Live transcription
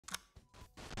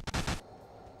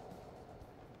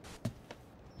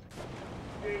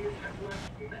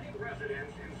left many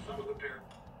residents in some of the pair.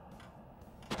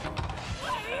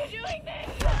 Why are you doing this?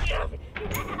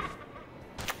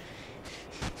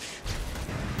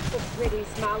 The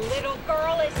pretties my little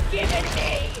girl is giving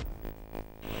me!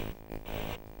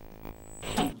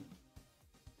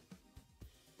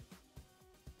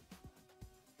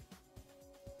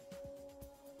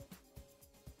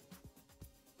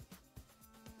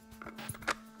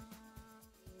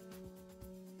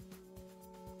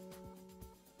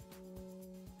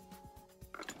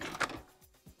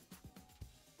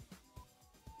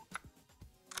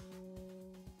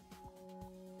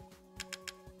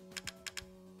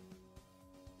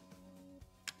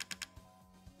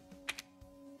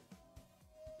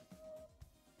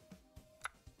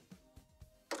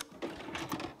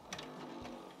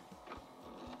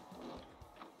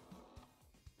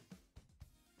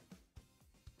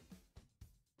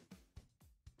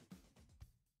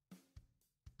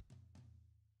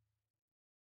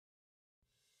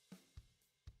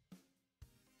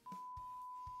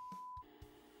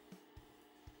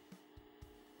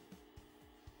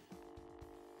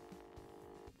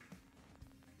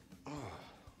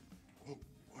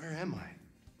 Where am I?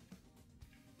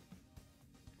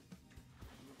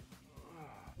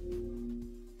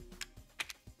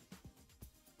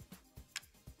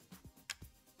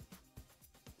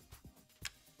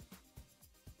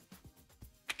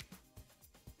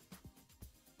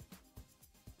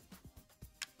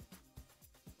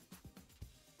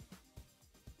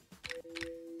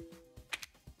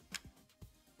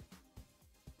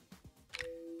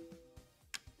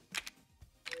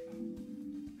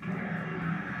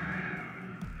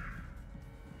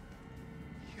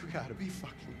 You gotta be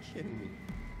fucking kidding me.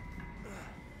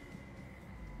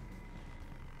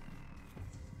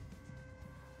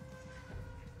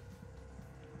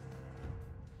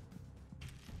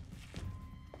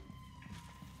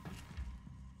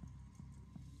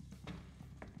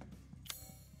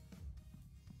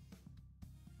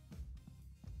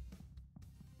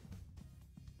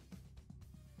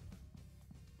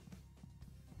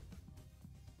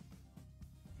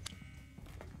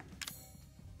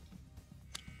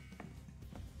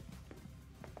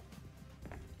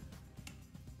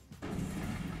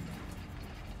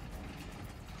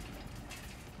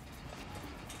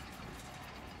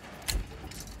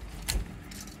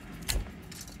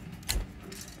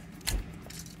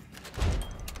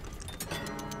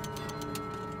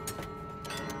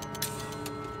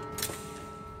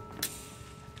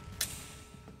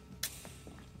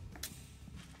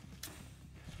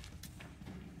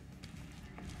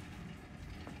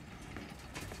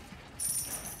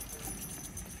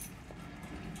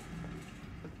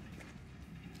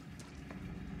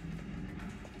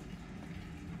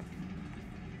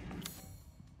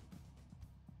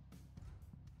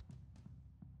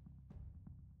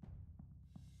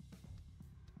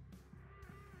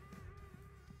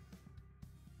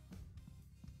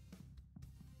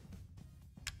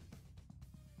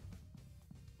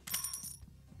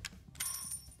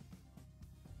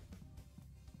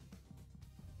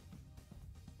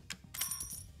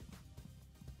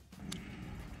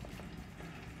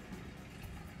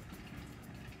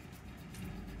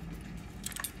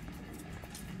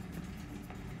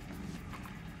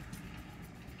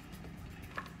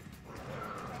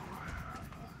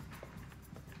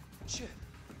 Shit.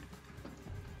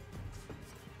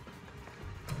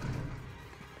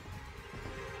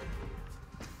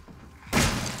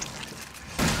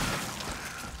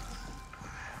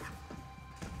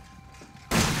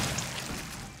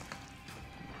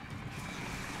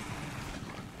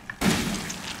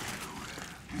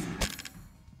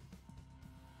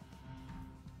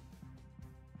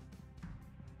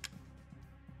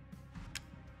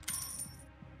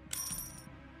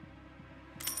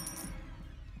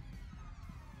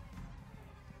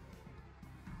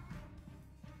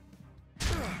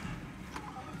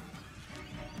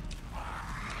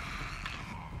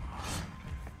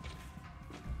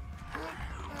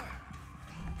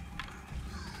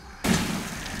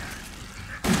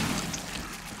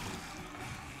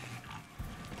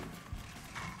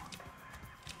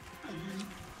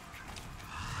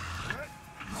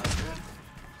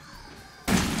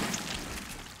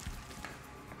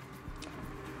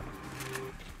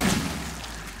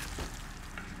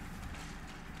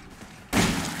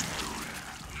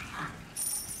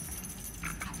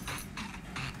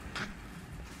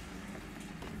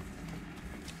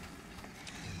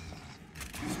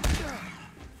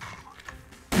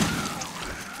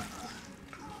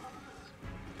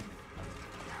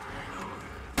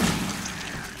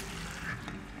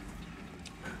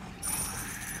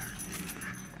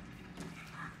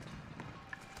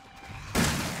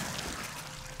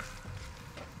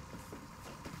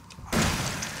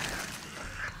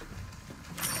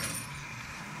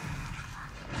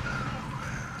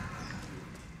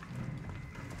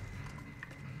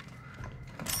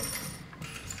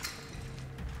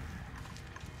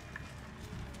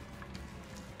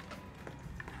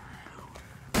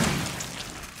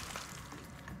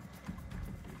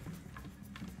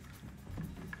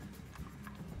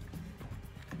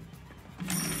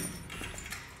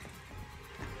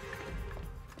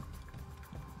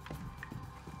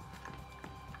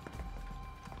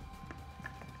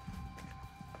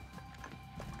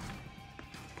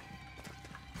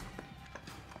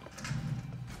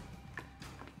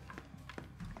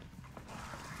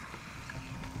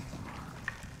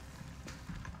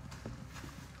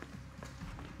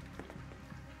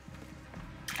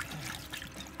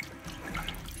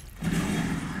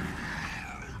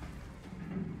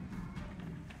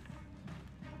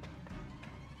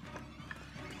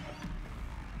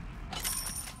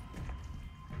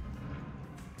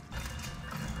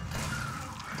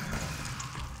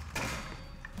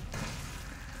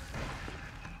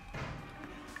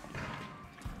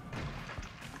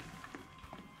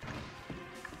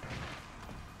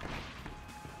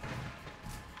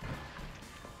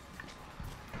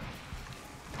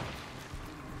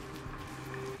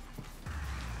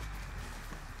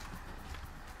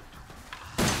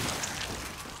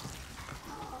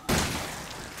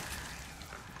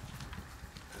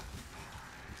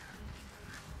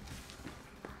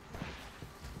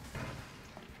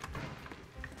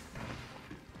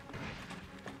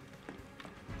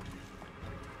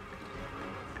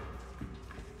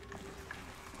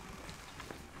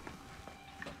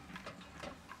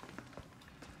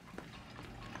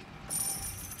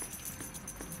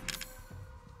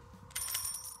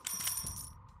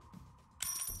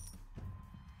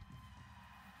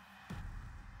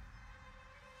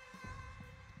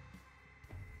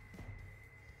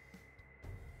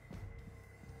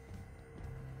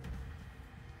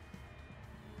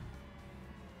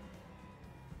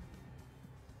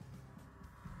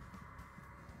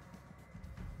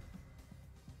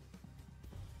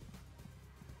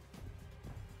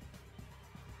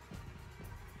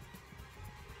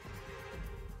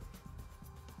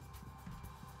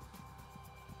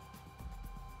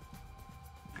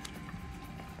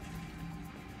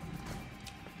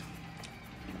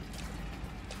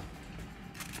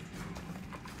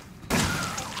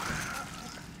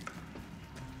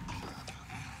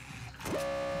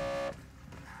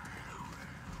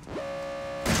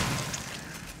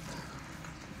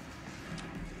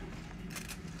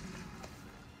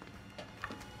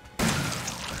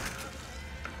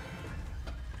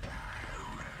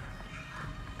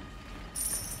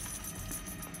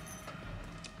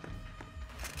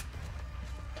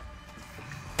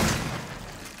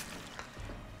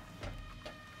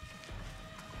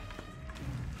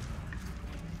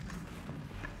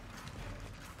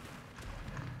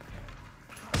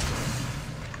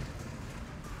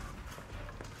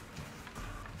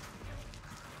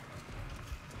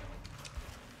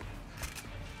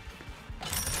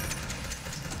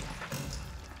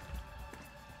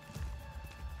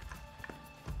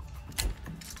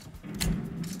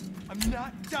 I'm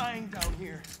not dying down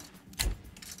here.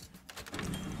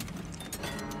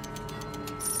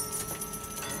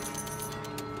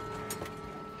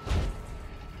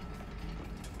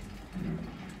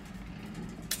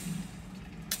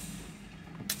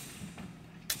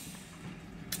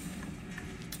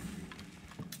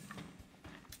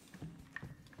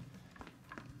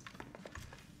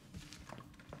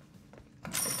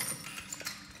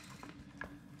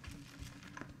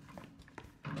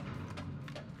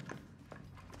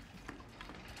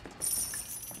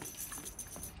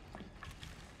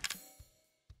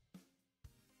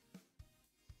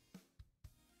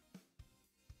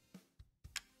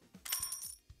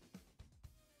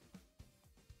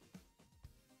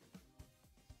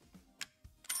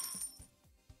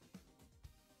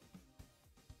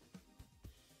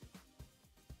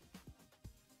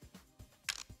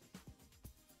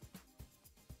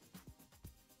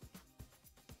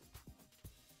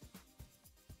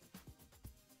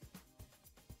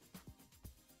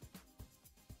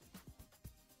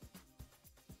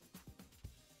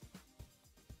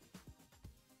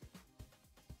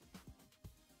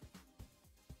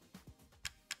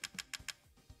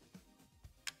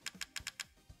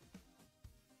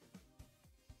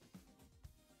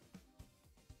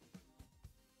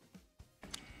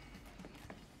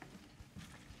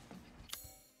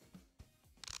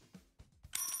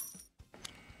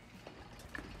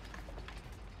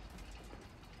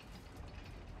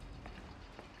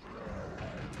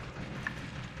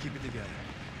 Keep it together.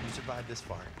 You survived this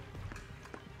far.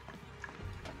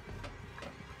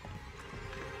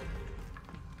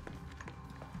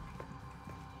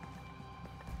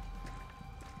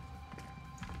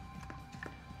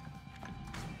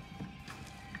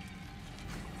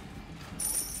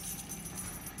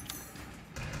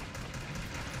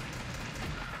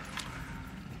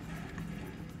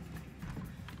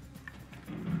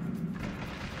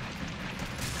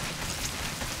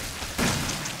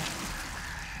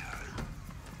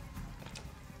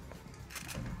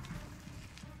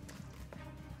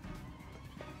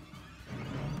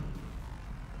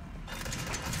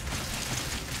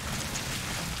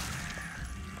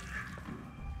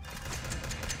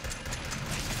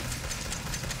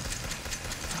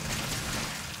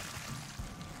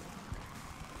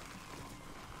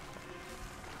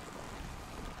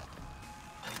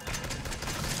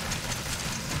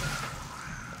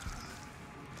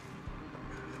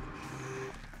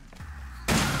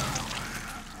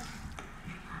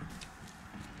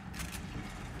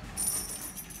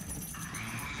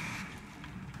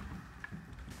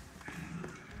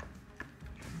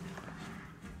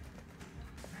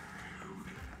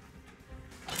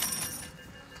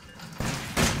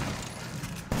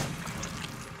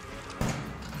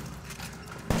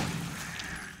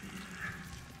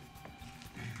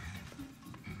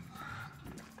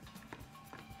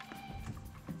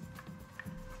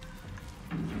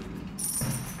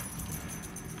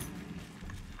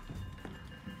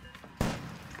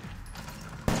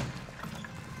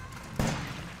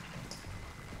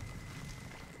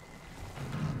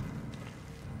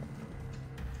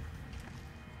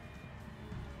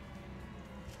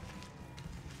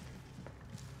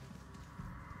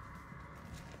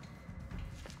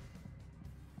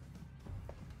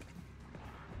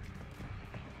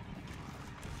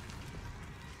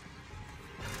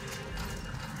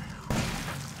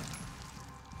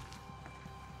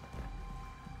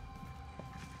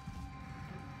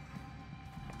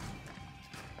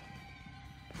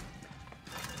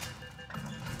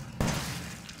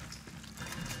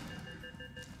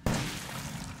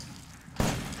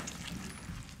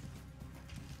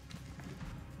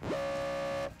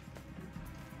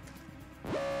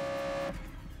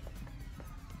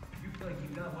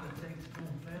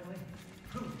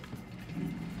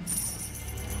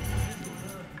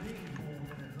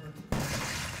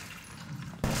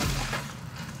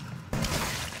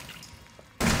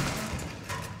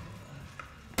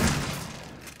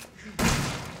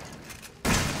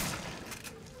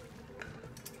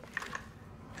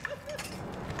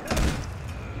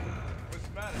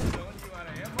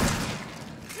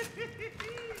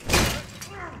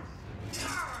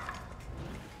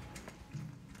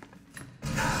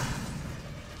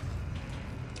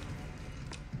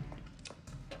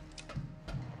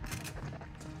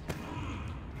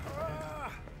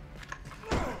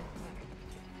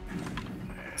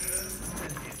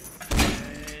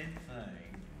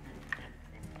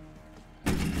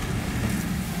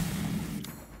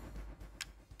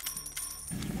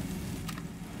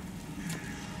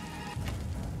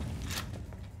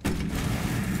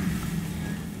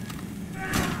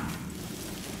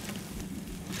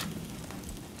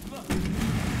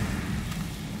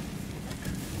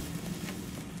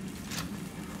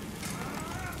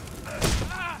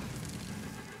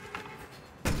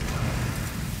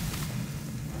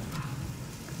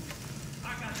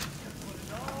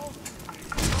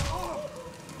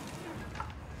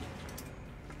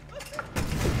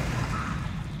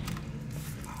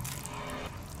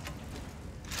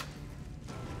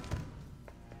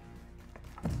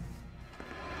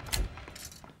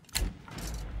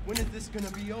 When is this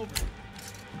gonna be over?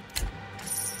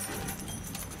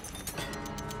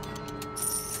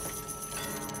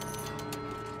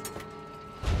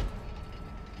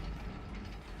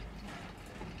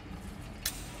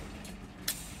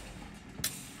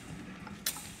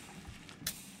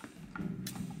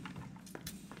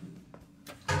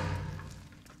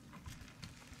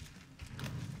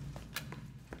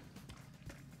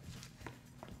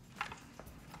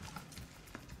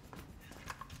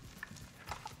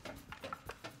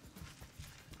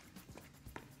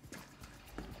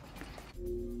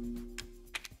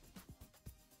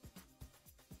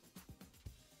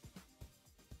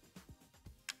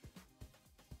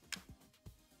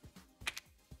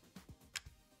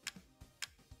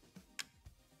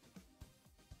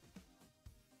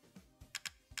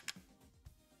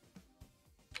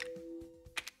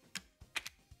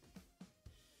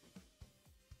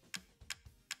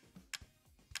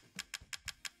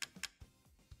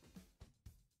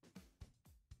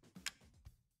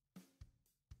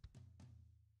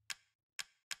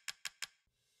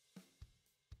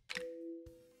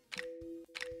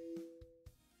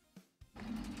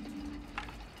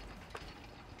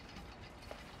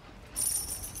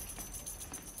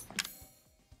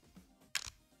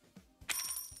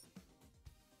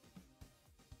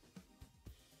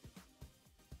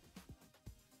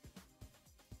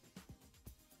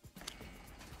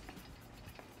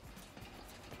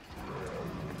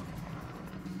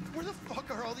 Where the fuck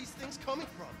are all these things coming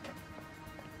from?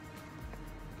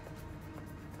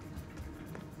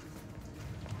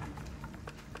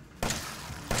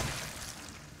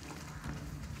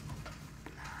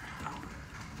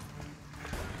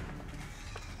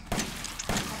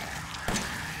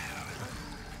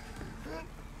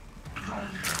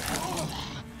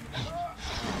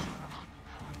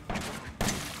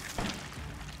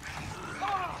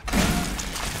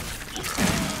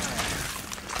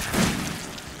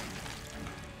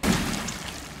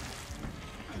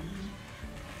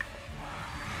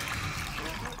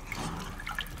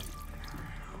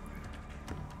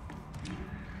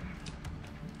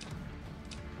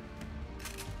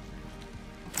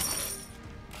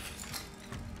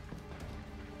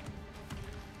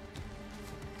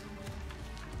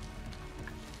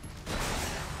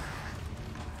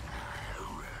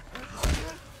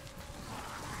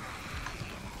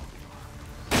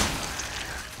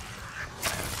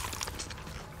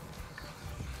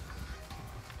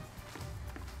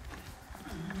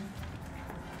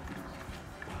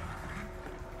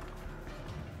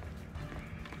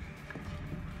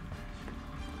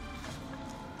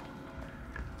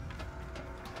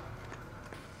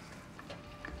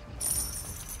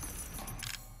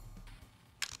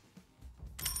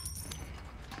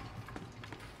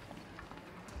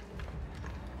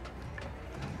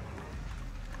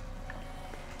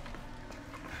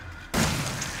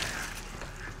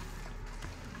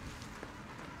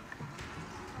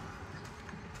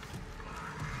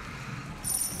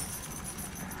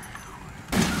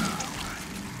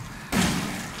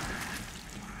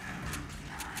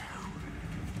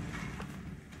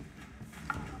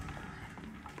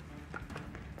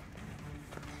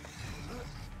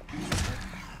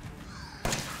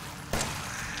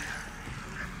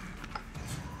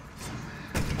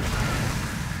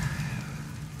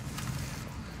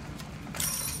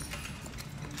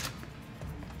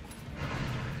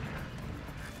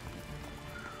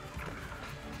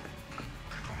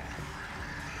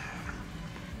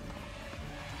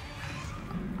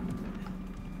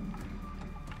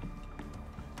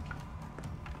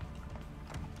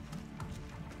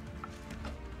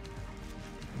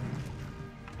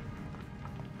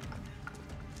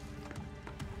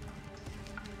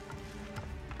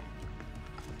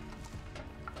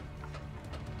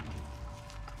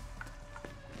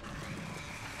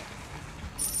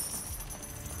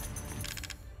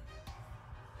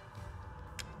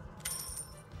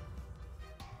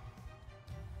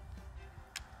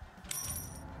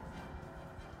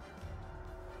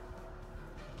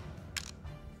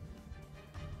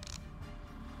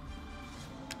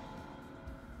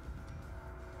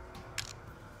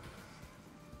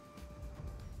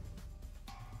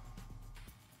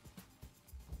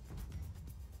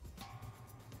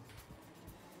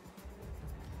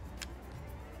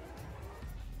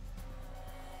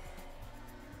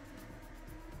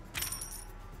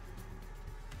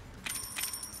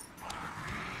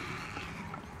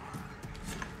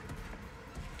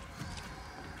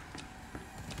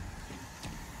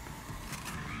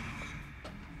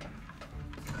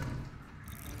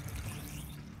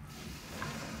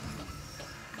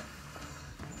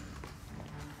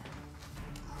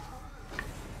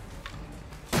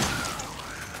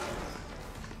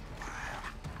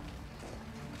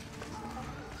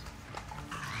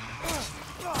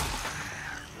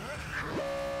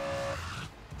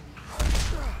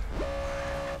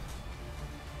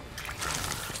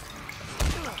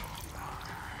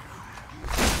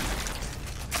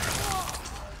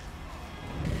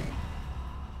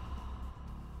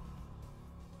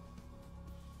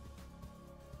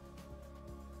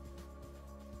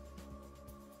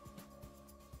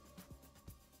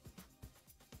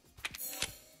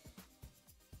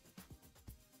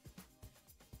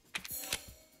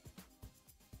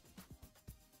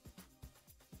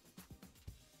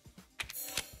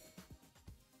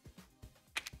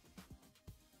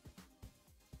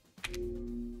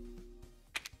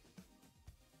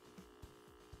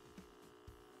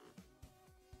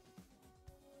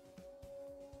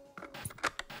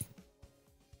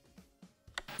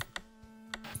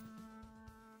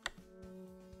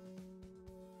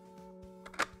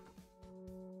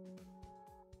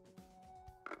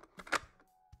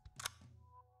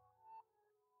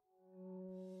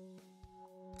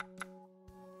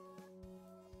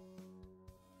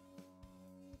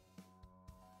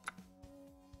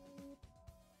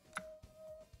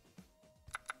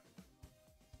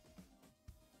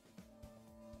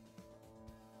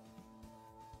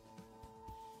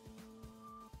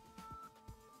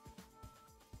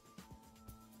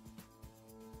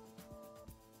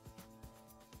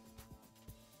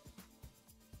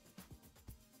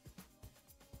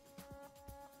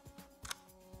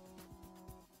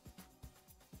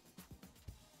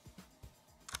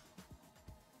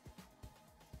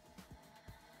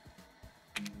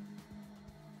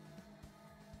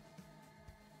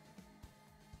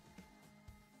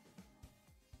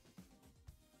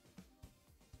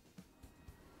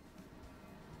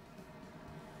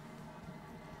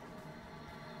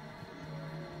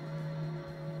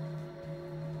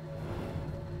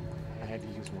 had to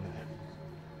use one of them.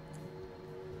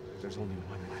 There's only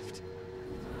one left.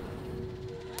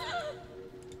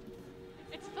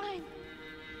 It's fine.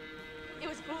 It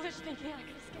was foolish thinking I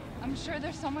could escape. I'm sure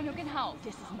there's someone who can help.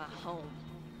 This is my home.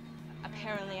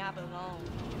 Apparently I belong.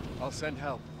 I'll send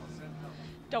help.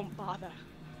 Don't bother.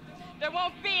 There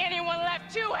won't be anyone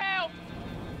left to help!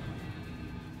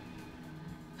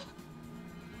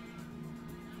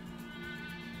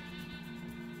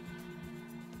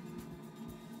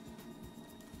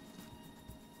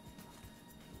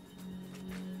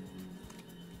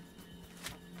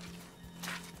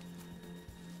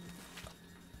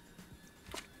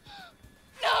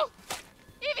 No!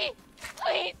 Evie!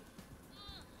 Please!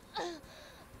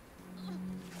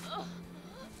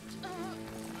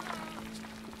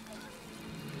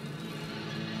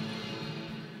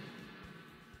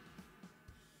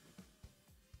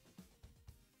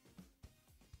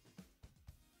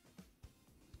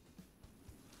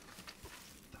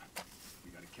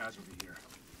 We got a casualty here.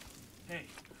 Hey,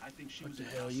 I think she was What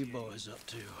the in hell you LCA. boys up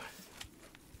to?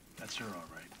 That's her, all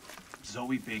right.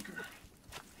 Zoe Baker.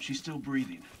 She's still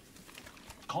breathing.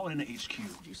 Call it in the HQ.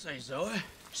 What'd you say, Zoe?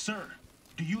 Sir,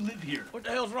 do you live here? What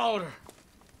the hell's wrong with her?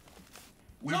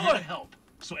 We're Zoe! here to help.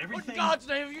 So What everything... in God's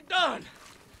name have you done?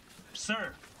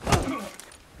 Sir.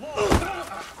 Whoa.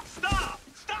 Stop!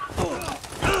 Stop!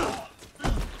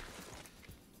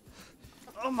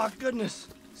 Oh my goodness,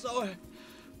 Zoe.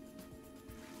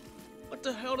 What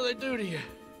the hell do they do to you?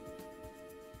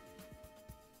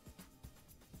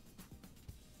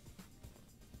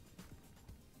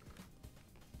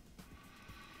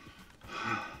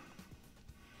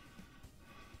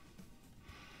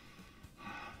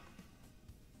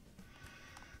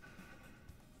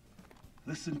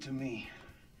 Listen to me.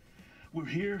 We're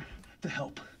here to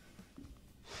help.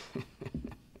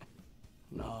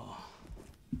 No,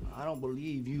 I don't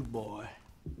believe you, boy.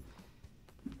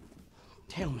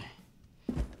 Tell me,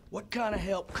 what kind of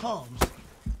help comes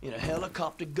in a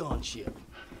helicopter gunship?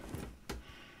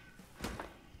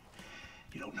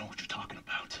 You don't know what you're talking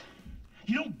about.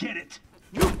 You don't get it.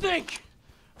 You think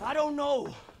I don't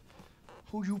know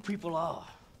who you people are?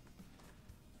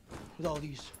 With all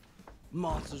these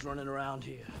monsters running around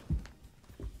here.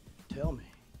 Tell me,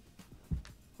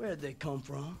 where'd they come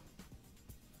from?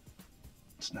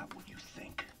 It's not what you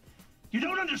think. You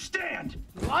don't understand!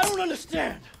 Well, I don't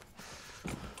understand.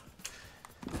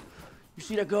 You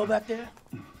see that girl back there?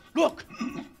 Look!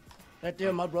 That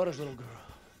there, my brother's little girl.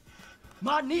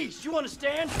 My niece, you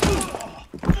understand?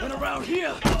 And around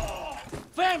here,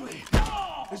 family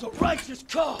is a righteous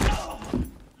cause.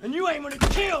 And you ain't gonna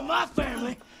kill my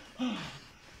family.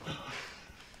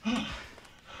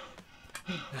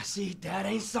 Now see, that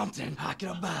ain't something I can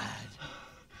abide.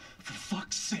 For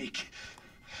fuck's sake.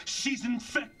 She's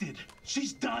infected.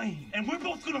 She's dying. And we're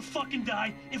both gonna fucking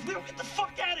die if we don't get the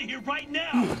fuck out of here right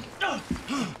now.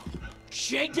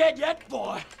 She ain't dead yet,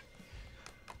 boy.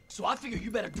 So I figure you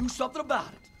better do something about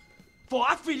it. Before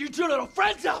I feed you to your little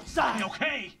friends outside.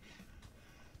 Okay.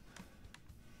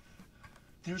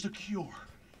 There's a cure.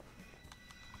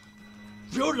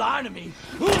 You're lying to me.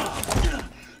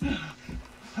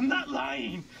 I'm not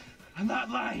lying. I'm not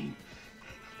lying.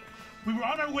 We were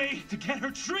on our way to get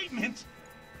her treatment,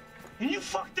 and you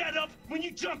fucked that up when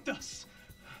you jumped us.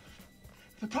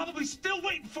 They're probably still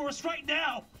waiting for us right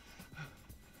now.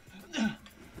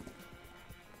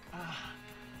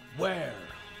 Where?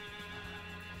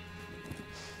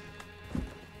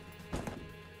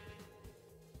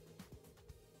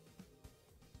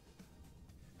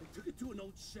 They took it to an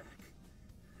old shack,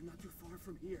 not too far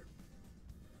from here.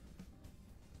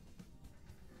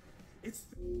 It's...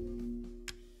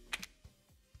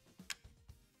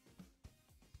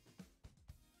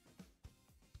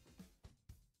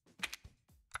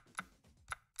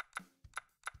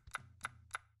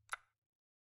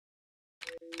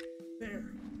 There.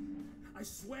 I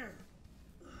swear.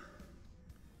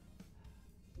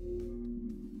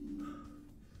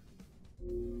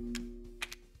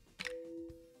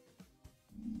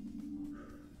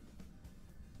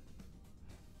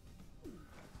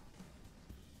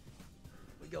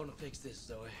 We're gonna fix this,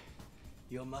 Zoe.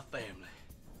 You're my family.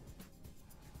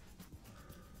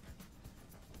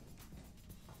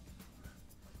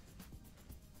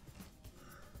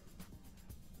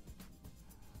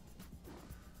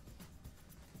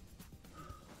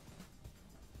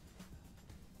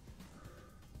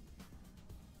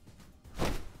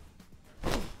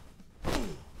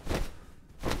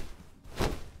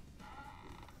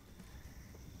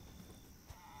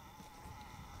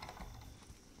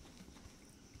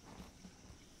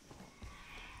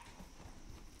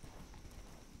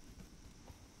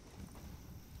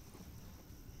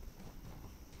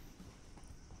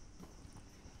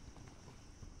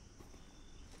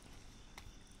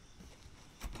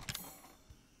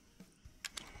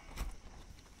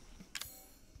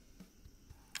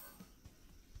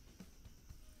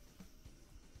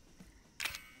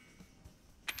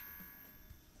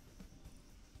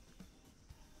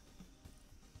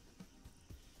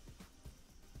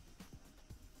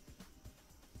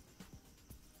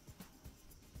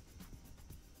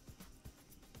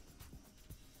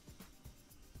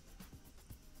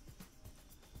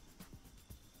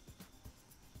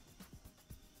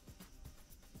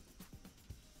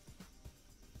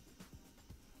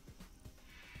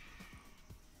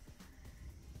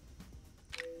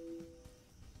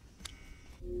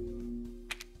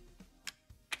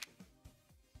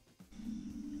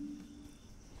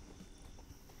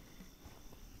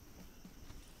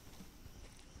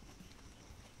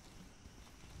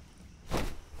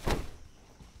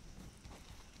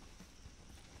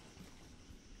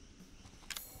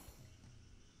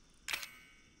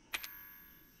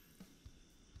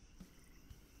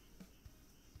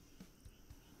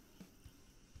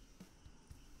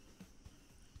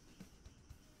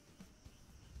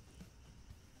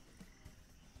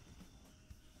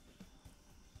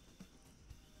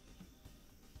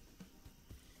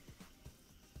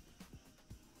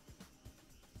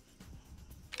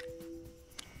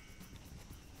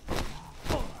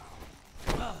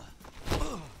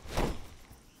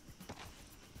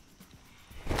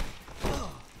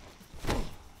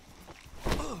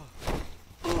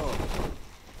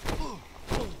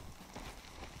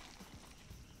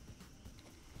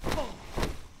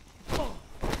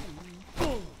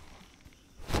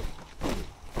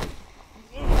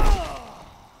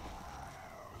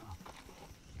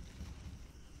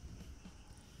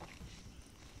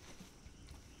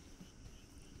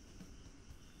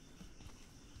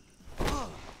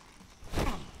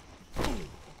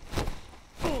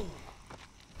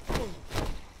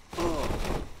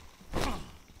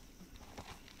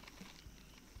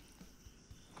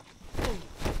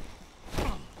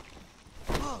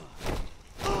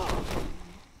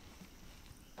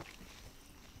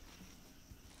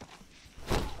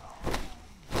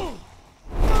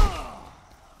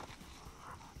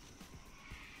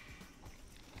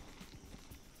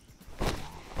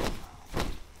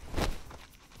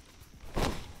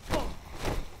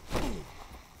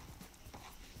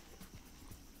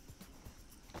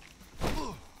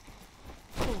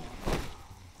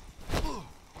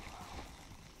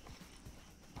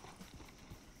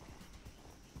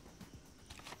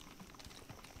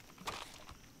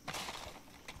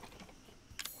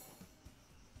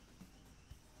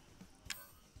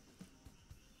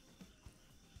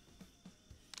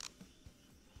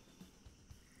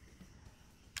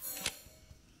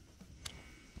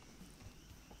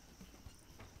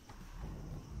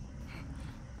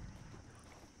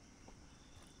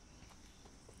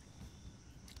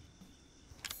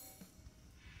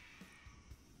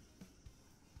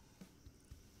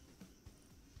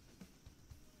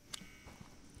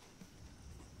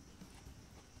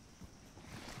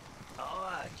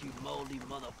 bloody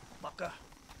motherfucker.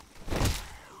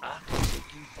 I can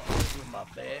take you forward with my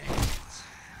bare hands.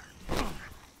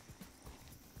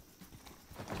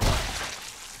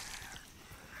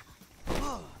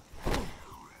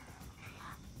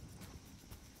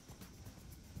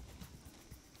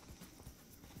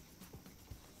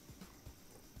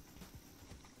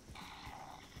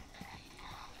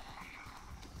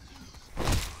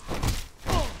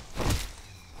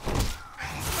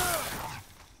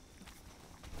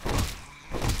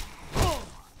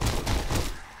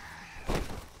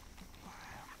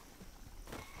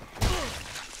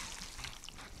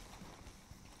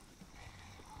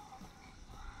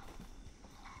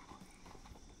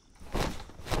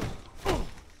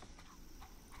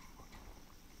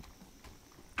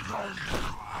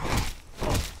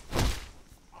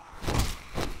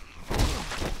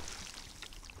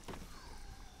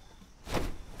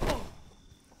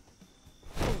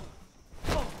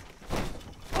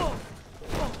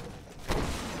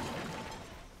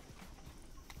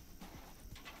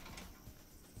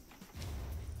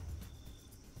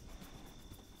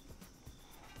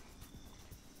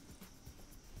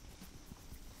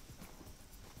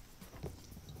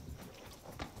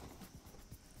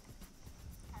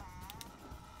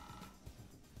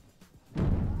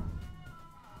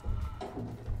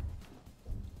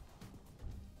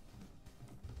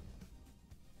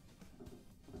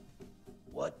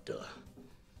 What the?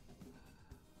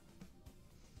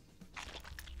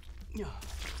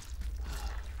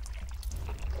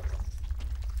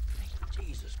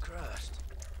 Jesus Christ.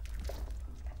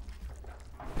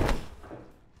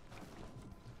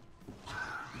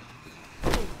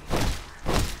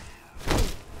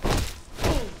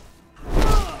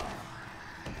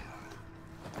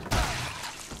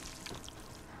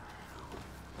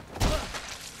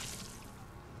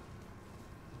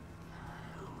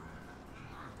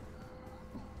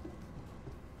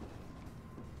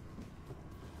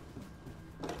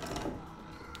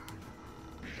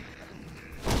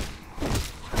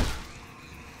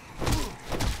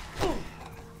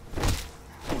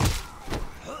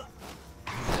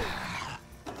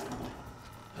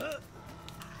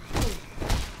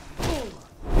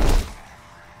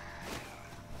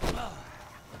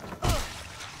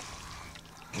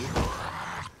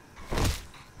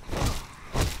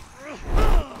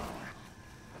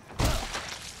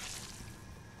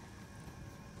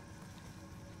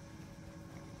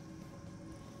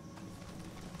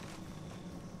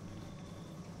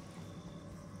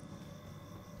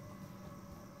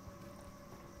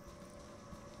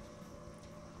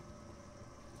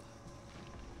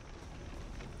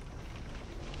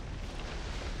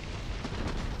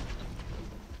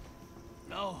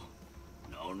 No.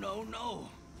 No, no, no.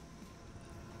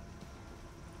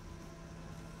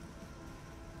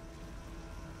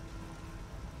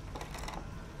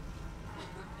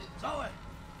 Zoe!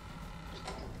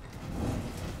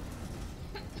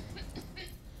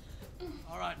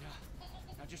 All right,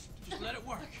 now just let it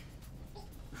work.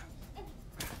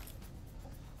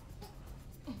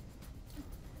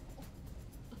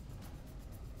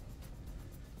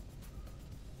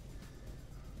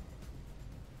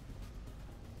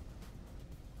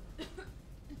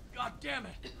 God damn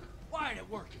it! Why ain't it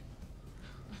working?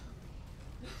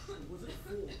 It wasn't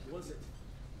full, was it?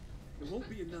 It won't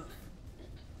be enough.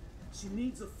 She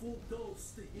needs a full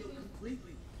dose to heal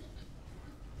completely.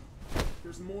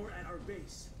 There's more at our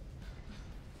base.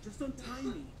 Just untie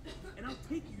me, and I'll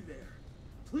take you there.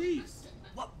 Please!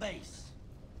 What base?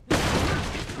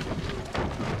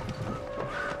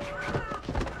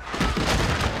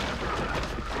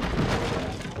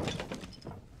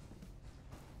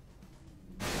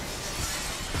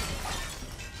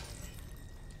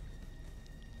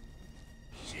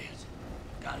 Shit.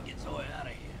 Gotta get Zoe out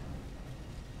of here.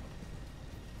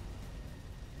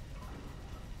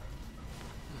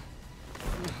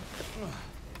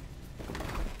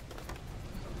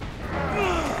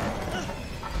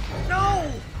 No!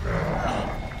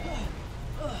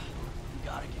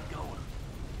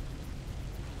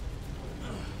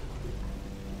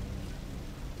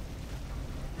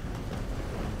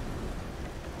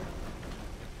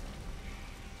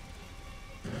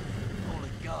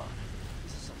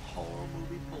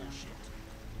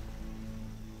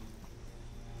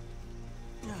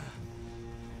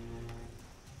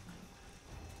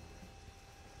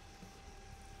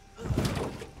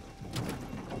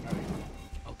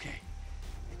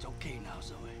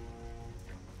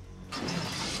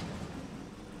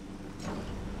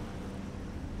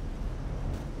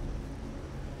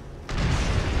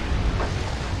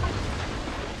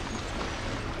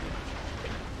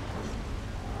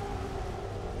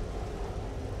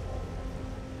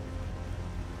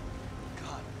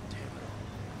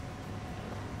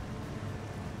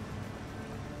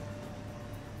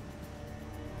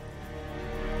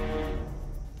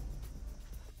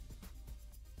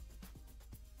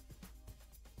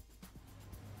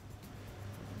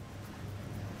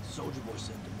 Soldier Boy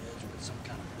said the meds were at some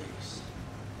kind of base.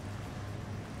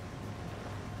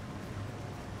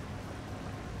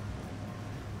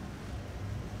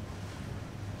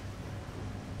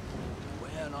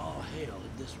 Where in all hell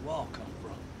did this wall come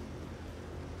from?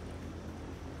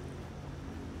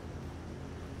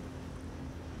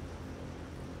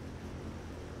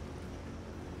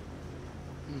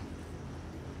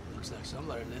 Looks like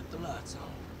somebody left the lights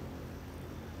on.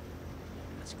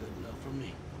 That's good enough for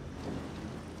me.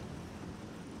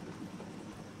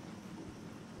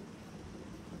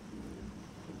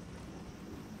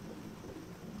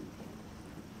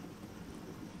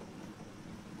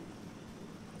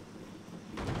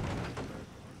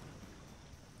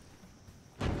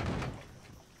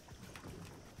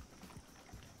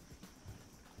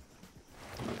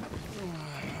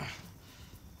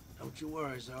 Don't you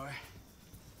worry, Zoe.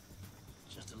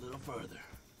 Just a little further.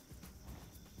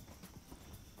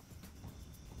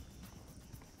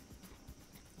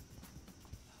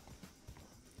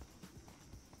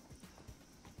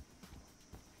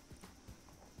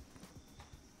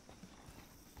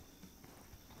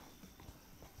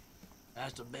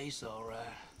 That's the base, all right.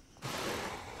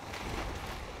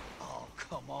 Oh,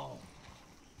 come on.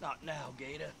 Not now,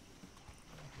 Gator.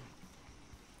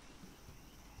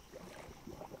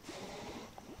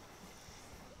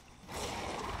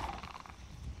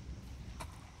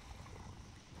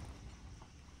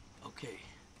 Okay,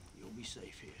 you'll be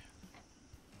safe here.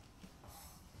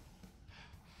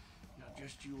 Now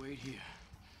just you wait here.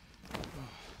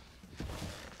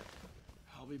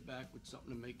 I'll be back with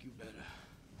something to make you better.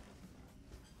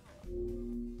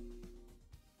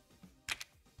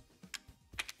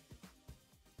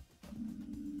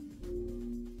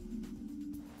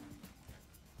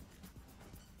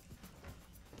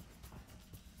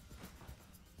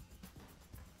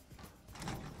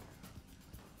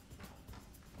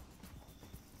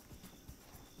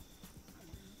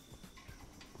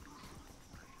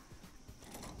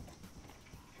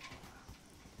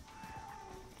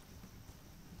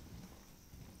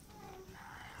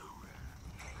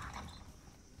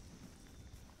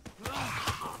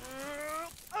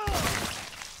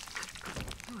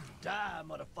 Die,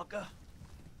 motherfucker.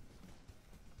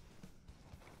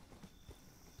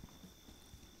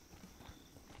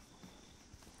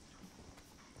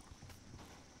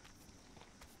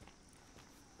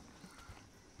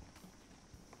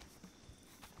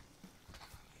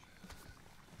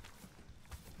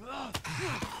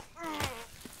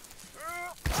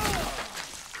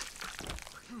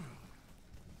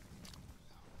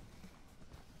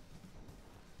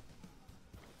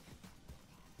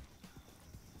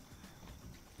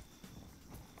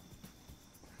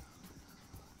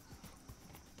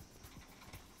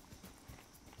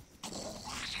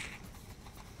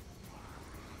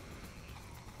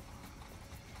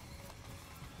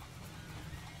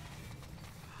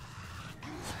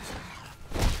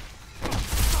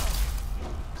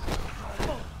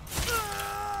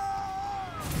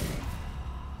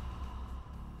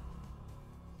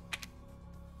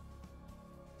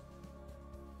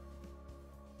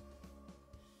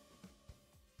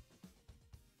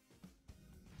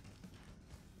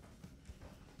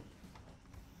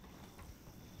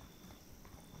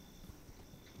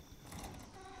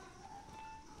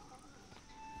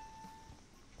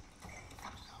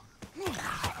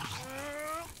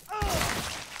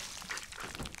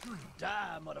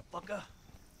 Die, motherfucker.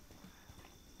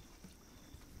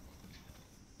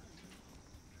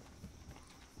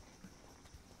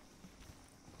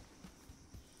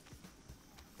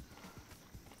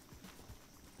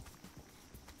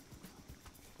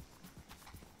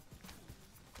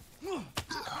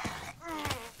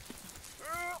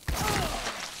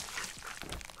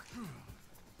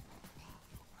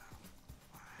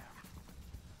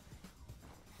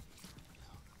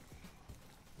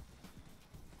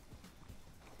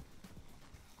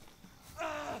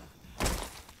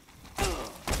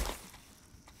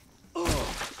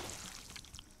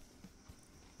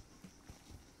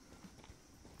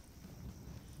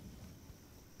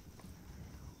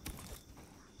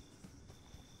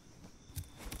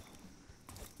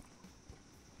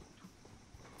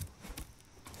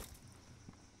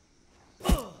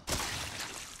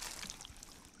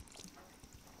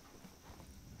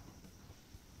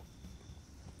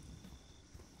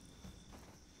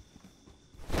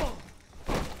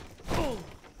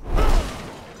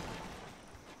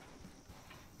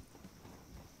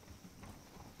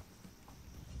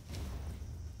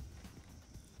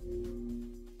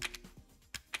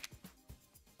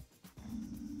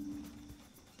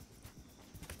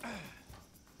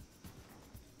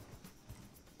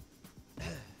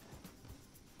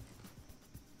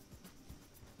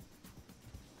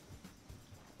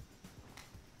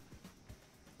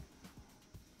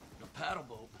 paddle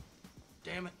boat.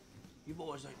 Damn it, you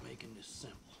boys ain't making this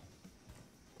simple.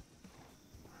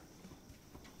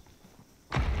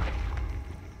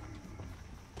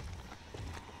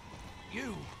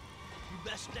 You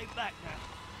best stay back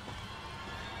now.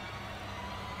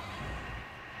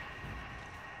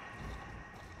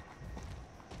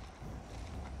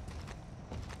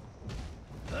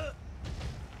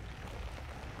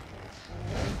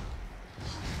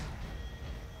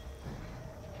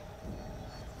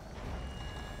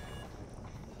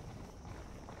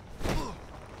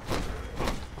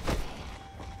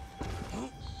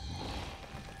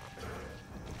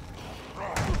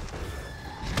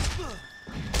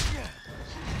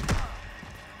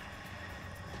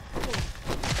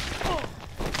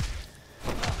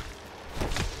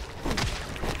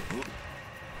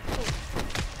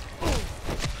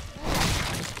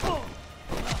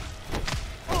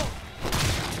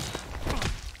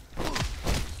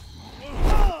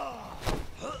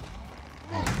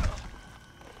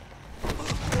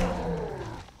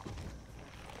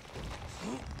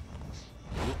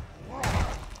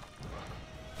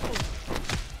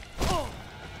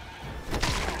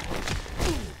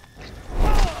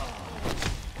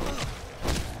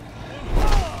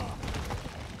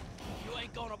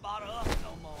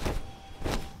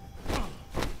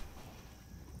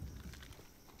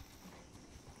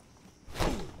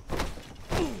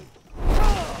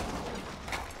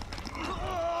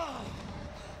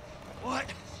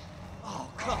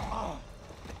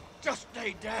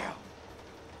 Stay down.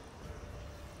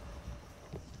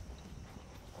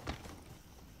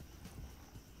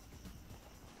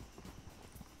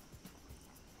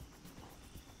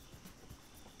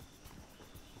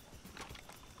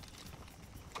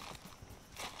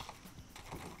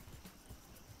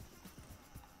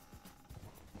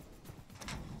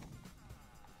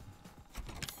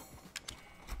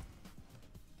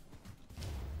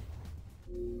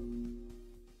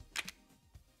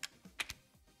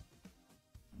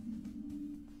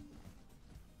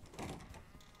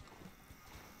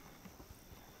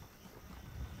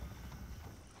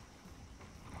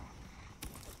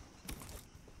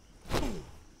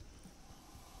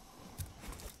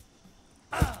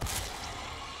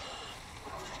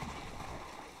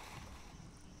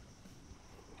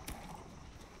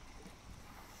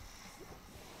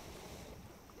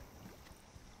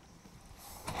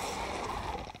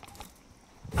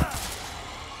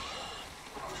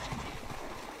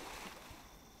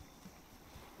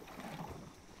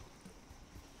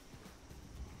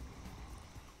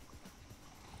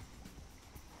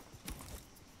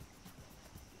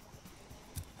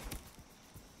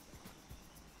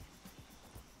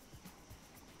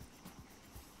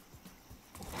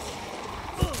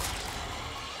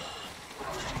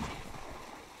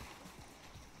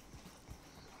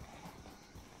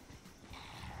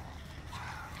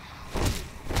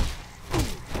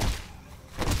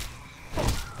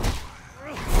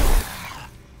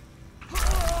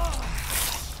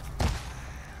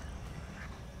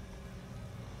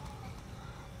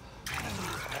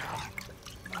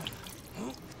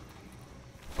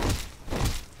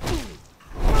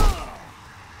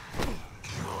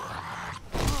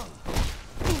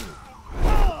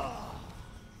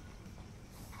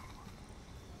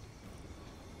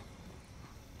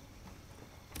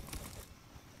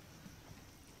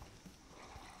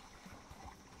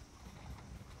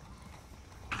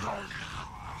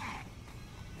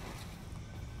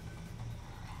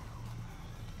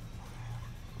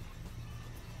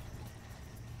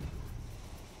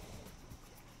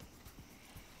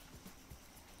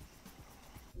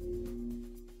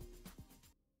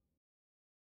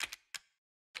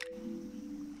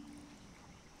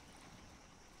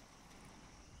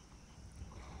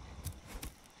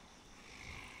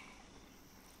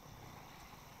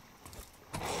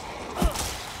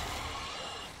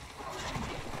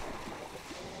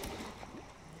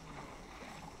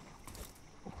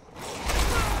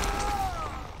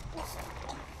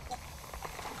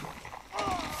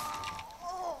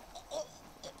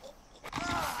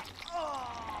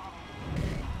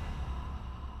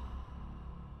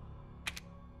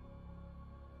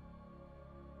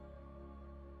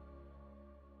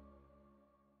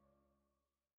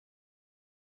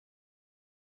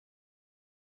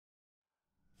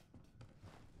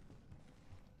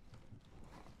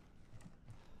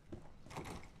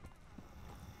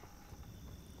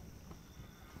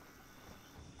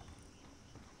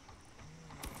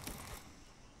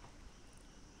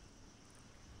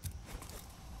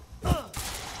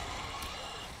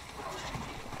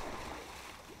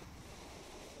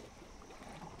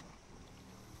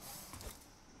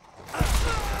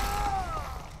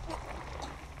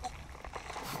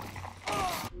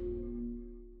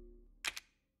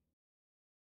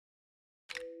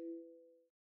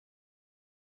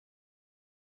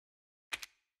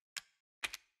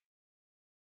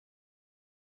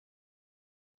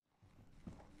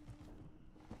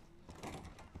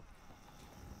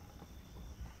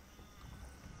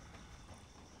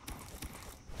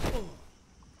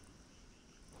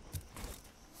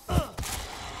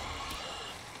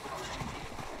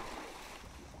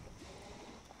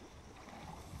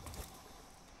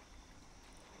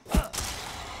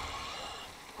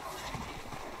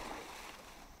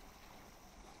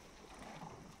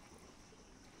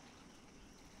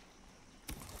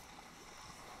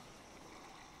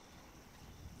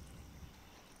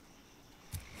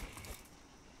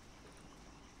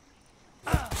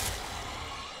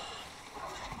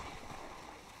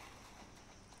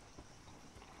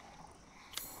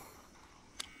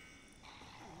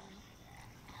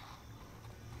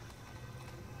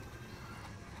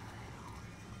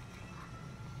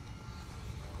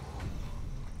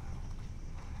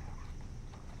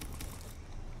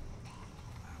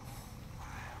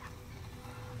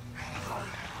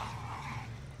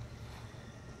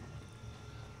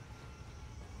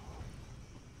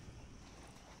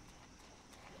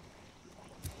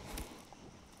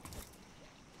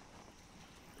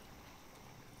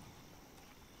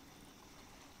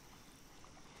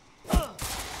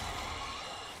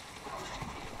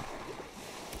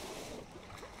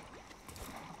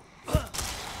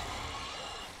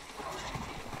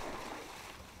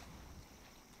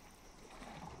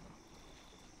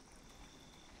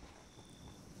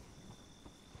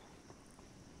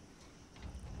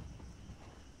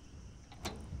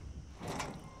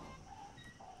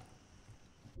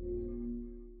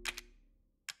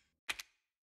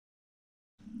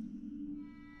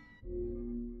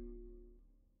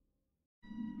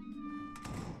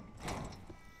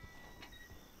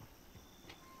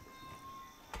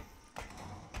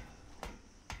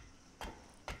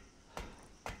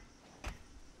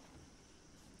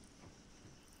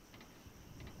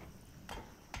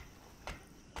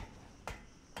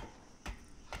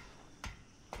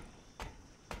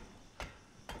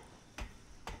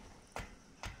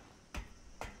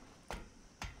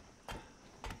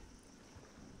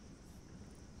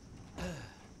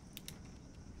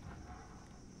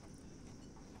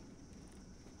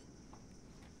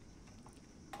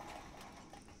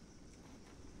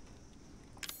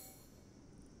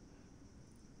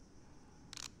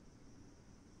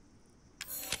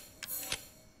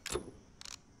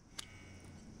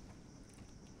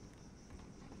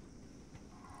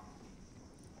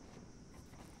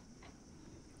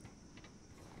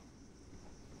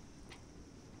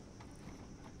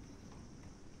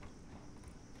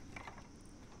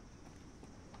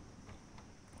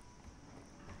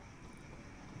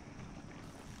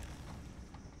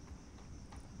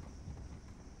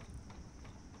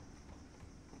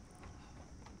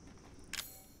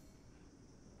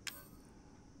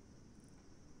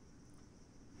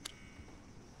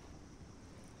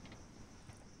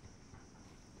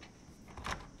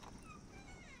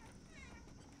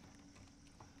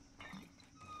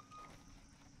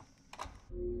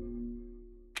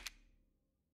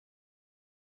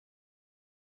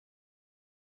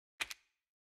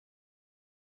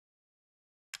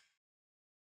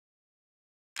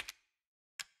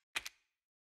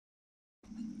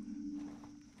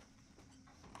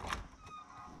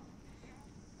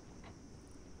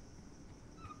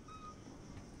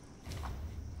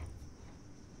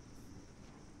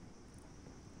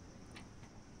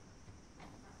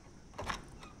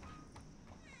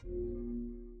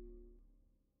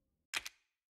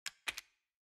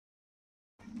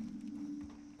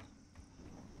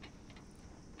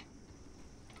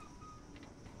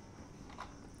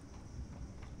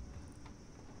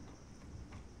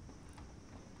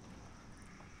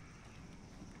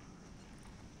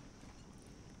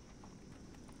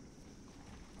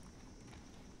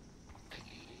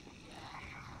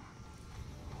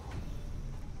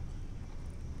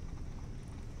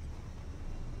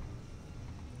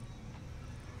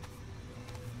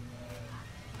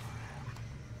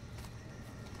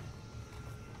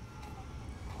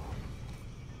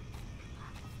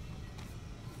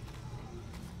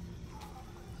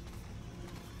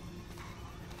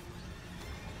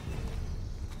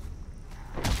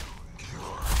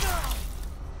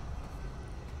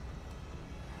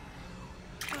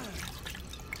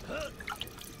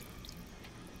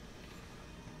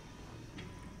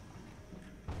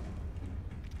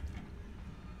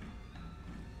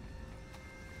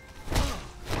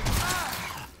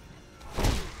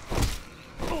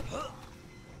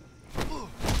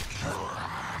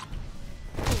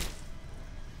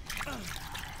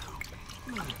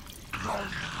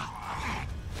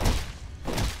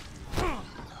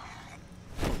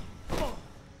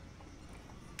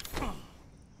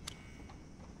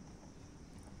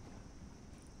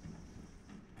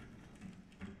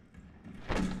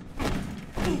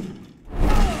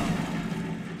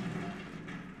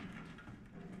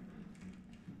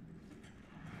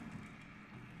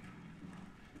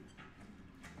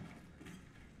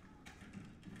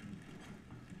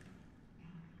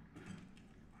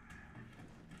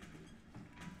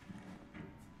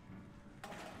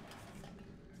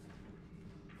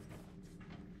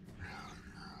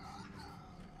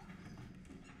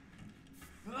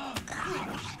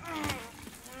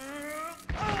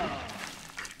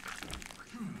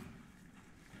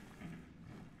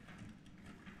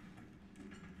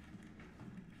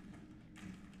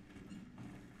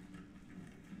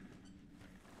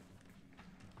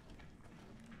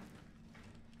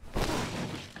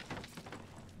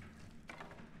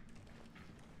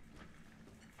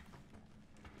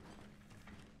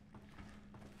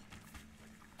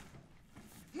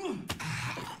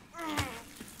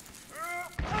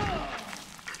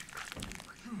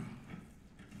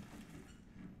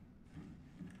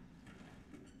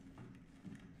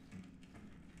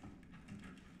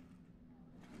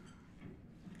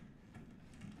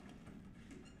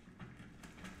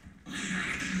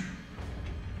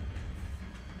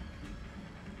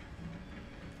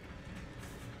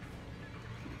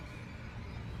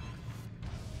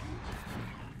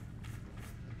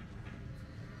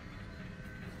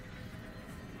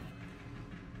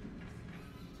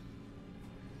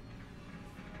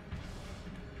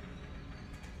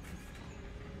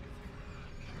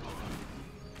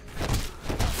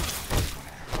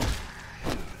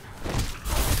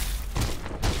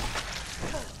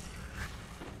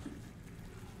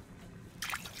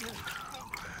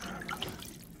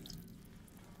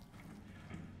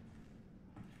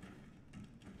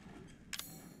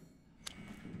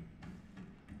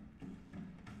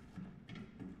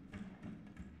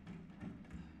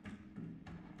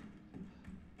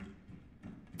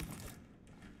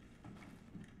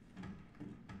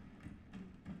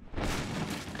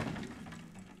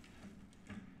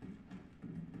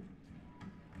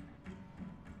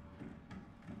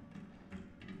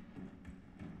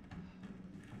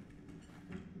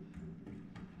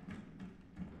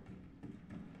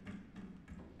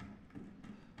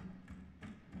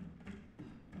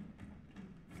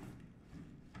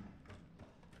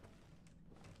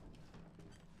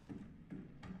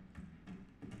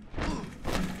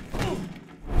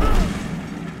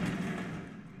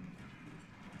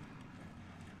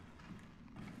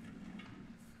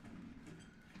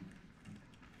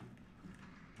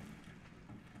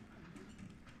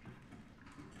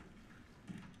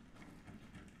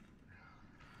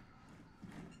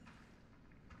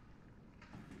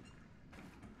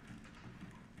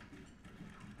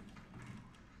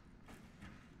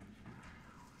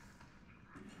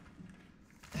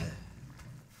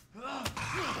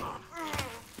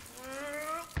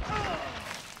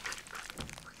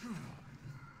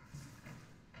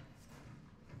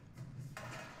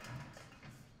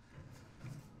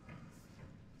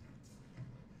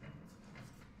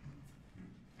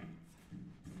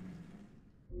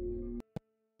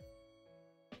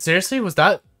 Seriously, was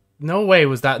that... No way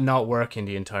was that not working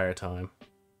the entire time.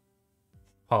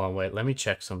 Hold on, wait, let me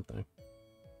check something.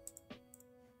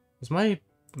 Is my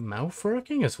mouth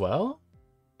working as well?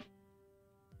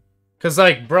 Because,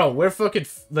 like, bro, we're fucking,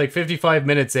 like, 55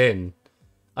 minutes in.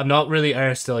 I'm not really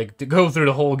arsed to, like, to go through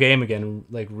the whole game again and,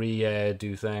 like,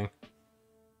 do thing.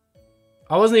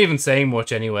 I wasn't even saying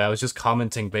much anyway. I was just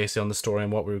commenting basically on the story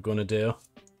and what we were going to do.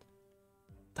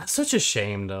 That's such a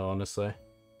shame, though, honestly.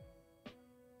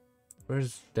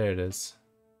 There it is.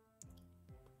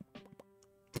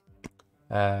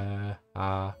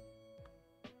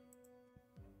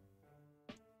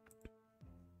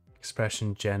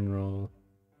 Expression general.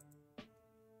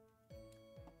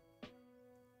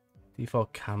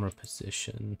 Default camera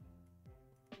position.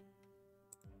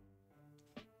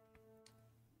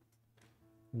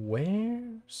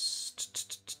 Where's...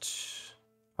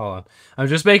 Hold on. I'm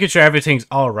just making sure everything's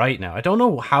alright now. I don't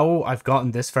know how I've gotten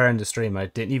this far in the stream. I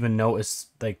didn't even notice,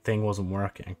 like, thing wasn't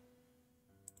working.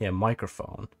 Yeah,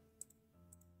 microphone.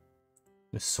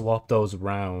 Let's swap those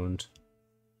around.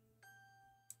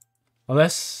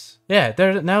 Unless... Yeah,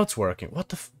 there. Now it's working. What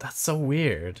the f... That's so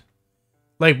weird.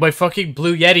 Like, my fucking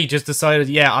Blue Yeti just decided,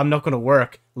 yeah, I'm not gonna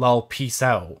work. Lol, peace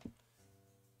out.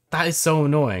 That is so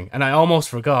annoying. And I almost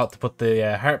forgot to put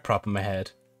the heart prop in my head.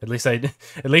 At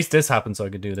least this happened so I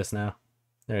could do this now.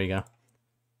 There you go.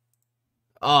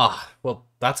 Ah, well,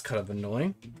 that's kind of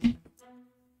annoying.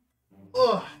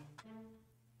 Ugh.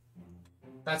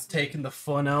 That's taking the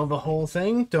fun out of the whole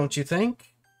thing, don't you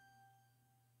think?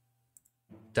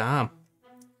 Damn.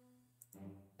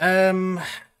 Trying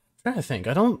to think.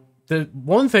 The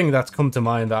one thing that's come to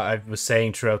mind that I was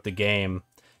saying throughout the game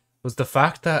was the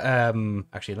fact that,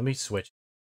 actually, let me switch.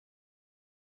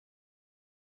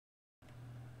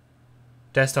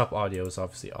 Desktop audio is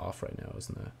obviously off right now,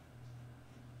 isn't it?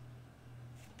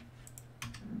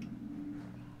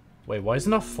 Wait, why is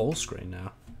it not full screen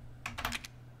now?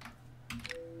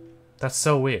 That's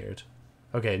so weird.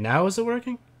 Okay, now is it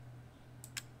working?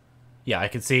 Yeah, I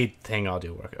can see thing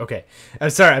audio work. Okay, I'm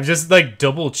sorry. I'm just like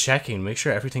double checking, make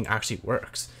sure everything actually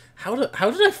works. How did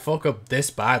I fuck up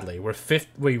this badly?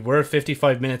 We were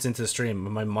 55 minutes into the stream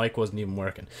and my mic wasn't even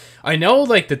working. I know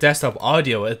like the desktop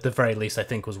audio at the very least I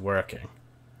think was working.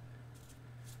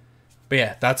 But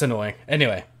yeah, that's annoying.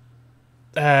 Anyway,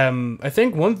 I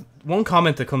think one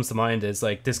comment that comes to mind is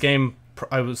like this game.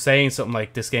 I was saying something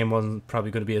like this game wasn't probably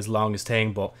going to be as long as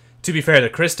Ting, but to be fair, the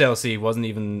Chris DLC wasn't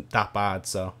even that bad.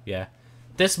 So yeah,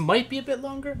 this might be a bit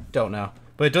longer. Don't know,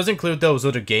 but it does include those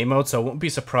other game modes, so I wouldn't be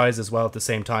surprised as well at the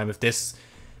same time if this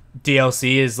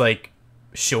DLC is like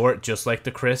short, just like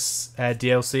the Chris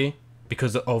DLC,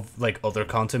 because of like other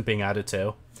content being added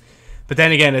too. But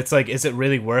then again, it's like, is it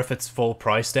really worth its full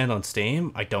price then on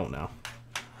Steam? I don't know.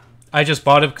 I just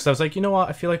bought it because I was like, you know what?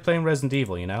 I feel like playing Resident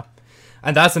Evil, you know?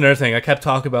 And that's another thing. I kept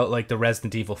talking about, like, the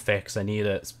Resident Evil fix. I need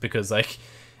it because, like,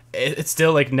 it's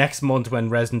still, like, next month when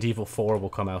Resident Evil 4 will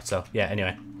come out. So, yeah,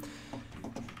 anyway.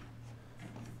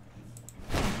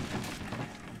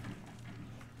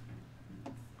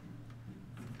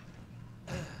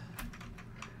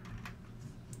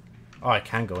 Oh, I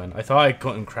can go in. I thought I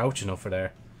couldn't crouch enough for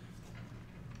there.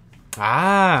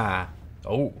 Ah!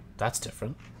 Oh, that's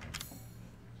different.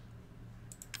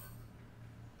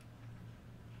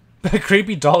 A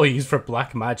creepy doll used for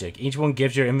black magic. Each one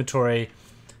gives your inventory...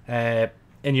 in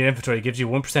your inventory, gives you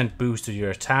 1% boost to your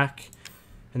attack.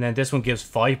 And then this one gives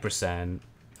 5%.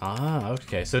 Ah,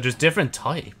 okay. So there's different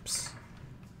types.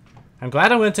 I'm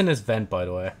glad I went in this vent, by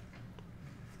the way.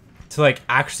 To, like,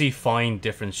 actually find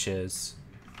different shiz.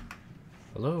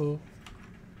 Hello?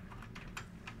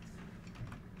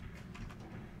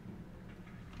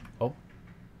 Oh.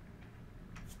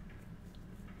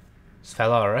 This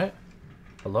fella alright?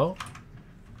 Hello?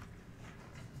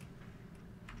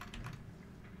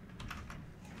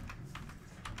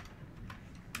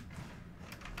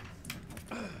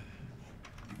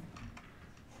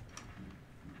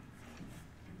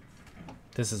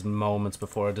 This is moments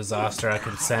before a disaster. I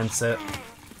can sense it.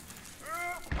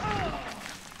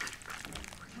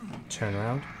 Turn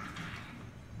around.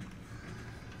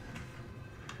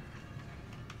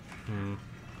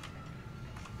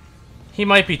 He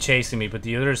might be chasing me, but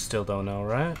the others still don't know,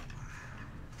 right?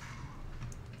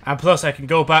 And plus, I can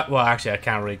go back... Well, actually, I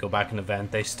can't really go back in the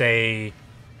vent. They stay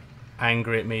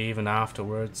angry at me even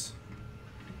afterwards.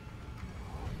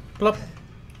 Blup.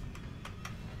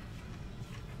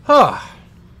 Huh.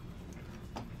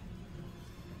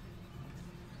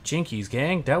 Jinkies,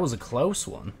 gang. That was a close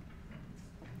one.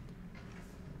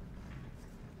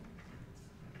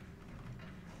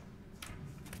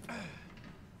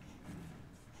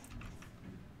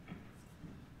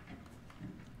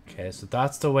 Okay, so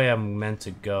that's the way I'm meant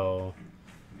to go.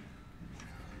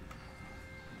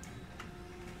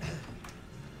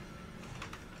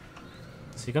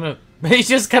 Is he gonna... He's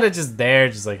just kind of just there,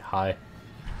 just like, hi.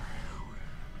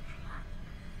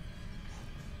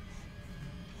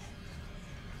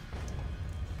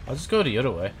 I'll just go the other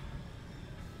way.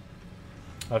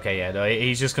 Okay, yeah, no,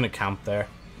 he's just gonna camp there.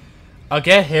 I'll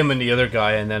get him and the other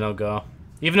guy, and then I'll go.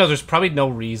 Even though there's probably no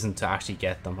reason to actually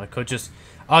get them. I could just...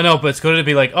 Oh, no, but it's going to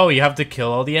be like, oh, you have to kill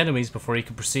all the enemies before you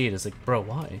can proceed. It's like, bro,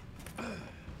 why?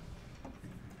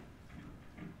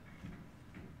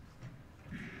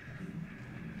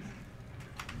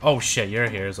 Oh, shit, you're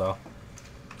here as well.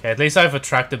 Okay, at least I've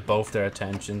attracted both their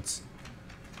attentions.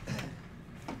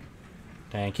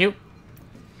 Thank you.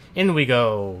 In we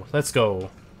go. Let's go.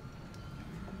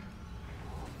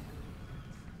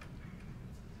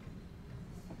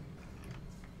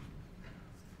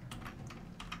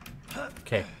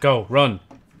 Okay, go, run.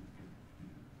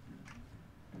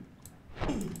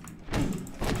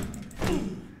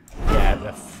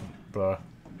 Yeah, bro.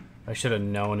 I should have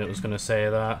known it was gonna say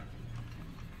that.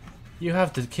 You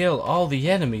have to kill all the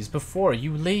enemies before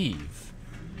you leave.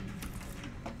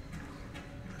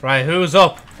 Right, who's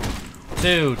up?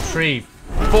 2, 3,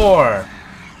 4.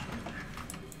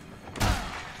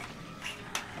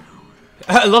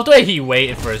 I love the way he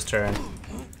waited for his turn.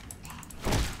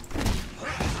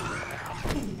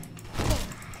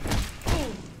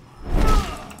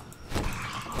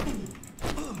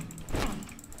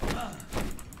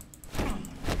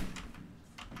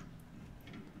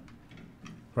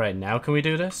 Right, now can we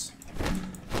do this?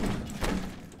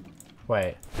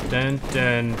 Wait. Dun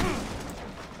dun.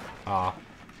 Ah.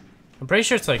 I'm pretty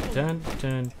sure it's like dun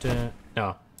dun dun.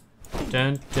 No.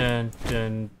 Dun dun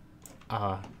dun.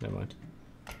 Ah, never mind.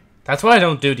 That's why I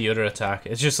don't do the other attack.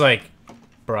 It's just like,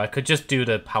 bro, I could just do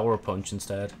the power punch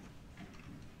instead.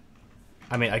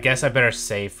 I mean, I guess I better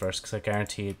save first, because I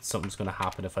guarantee something's gonna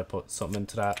happen if I put something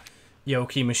into that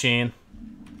Yoki machine.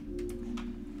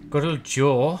 Good old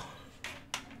Joe.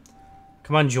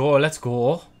 Come on, Joe, let's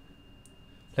go.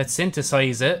 Let's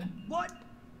synthesize it. What?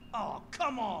 Oh,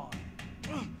 come on.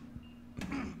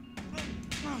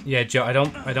 Yeah, Joe, I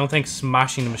don't think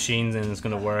smashing the machines in is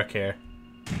gonna work here.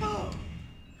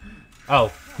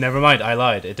 Oh, never mind, I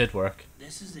lied. It did work.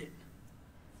 This is it.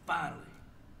 Finally.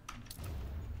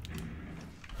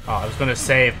 Oh, I was gonna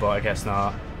save, but I guess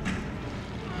not.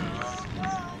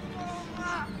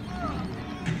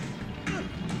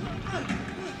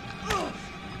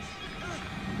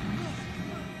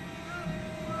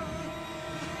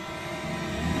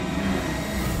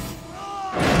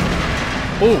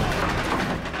 Ooh,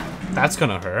 that's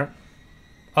gonna hurt.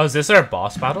 Oh, is this our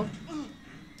boss battle?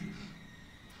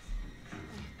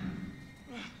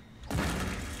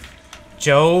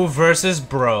 Joe versus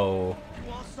Bro.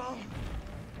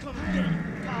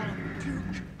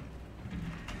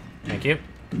 Thank you.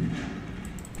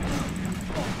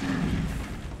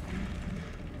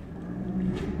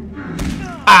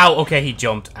 Ow, okay, he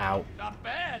jumped out. Not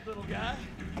bad, little guy.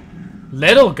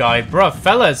 Little guy, bruh,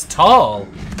 fella's tall.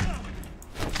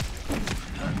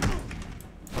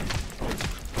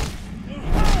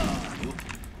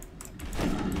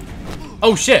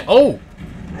 Oh shit, oh!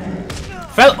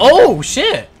 Oh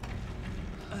shit!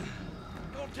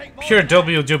 Pure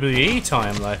WWE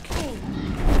time, like.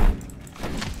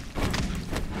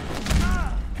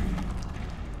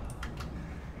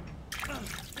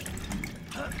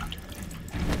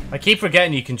 I keep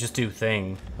forgetting you can just do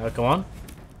thing. Go on.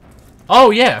 Oh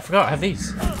yeah, I forgot I have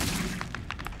these.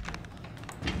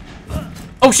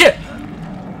 Oh shit!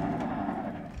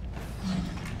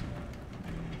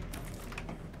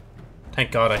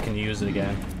 Thank God I can use it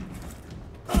again.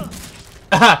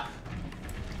 Aha!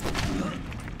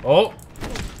 Oh!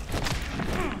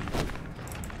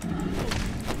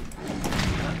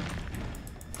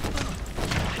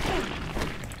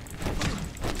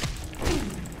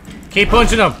 Keep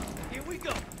punching him! Here we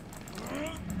go.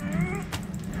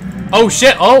 Oh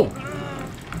shit! Oh!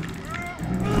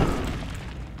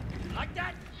 Like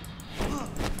that.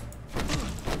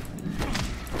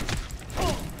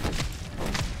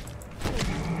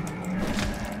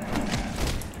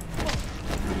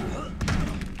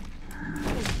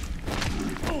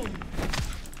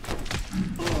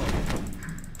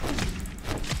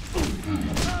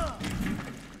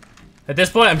 At this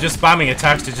point, I'm just spamming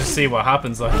attacks to just see what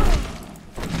happens. Like,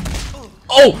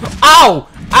 oh, ow,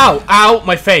 ow, ow,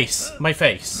 my face, my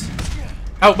face,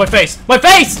 ow, my face,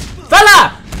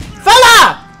 fella,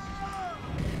 fella.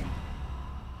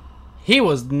 He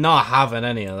was not having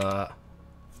any of that.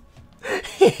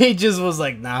 He just was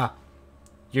like, nah,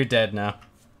 you're dead now.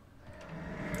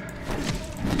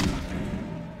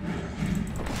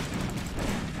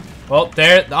 Well,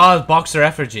 there. Ah, oh, boxer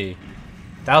effigy.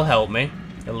 That'll help me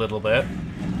a little bit.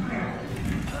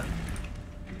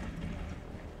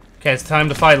 Okay, it's time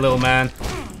to fight, little man.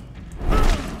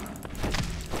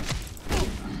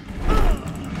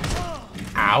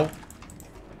 Ow.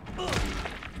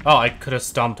 Oh, I could have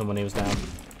stomped him when he was down.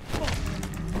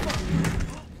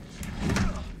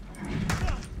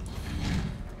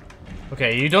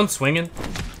 Okay, you done swinging?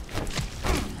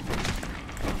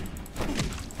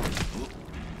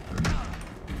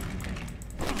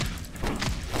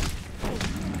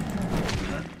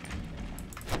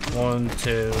 One,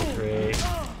 two, three.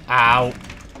 Ow.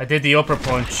 I did the upper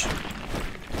punch.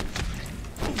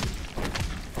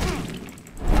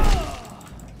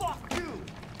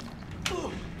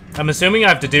 I'm assuming I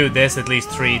have to do this at least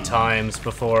 3 times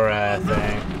before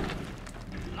thing.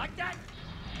 Like that?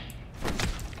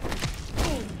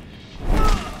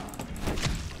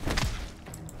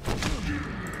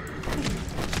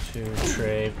 2,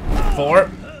 3,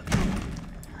 4.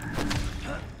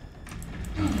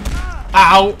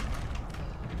 Ow!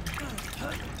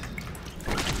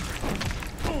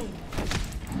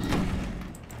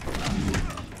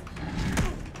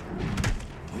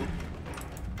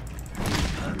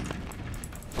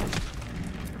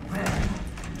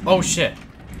 Oh shit.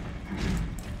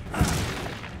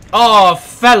 Oh,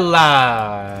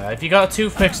 fella! If you got 2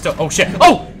 fixed up. Oh shit.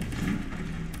 Oh!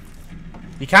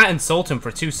 You can't insult him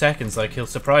for 2 seconds, like he'll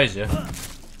surprise you.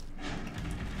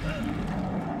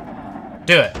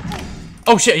 Do it.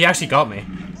 Oh shit, he actually got me.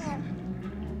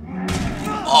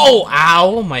 Oh,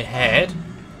 ow, my head.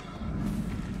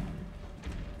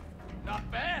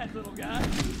 Not bad, little guy.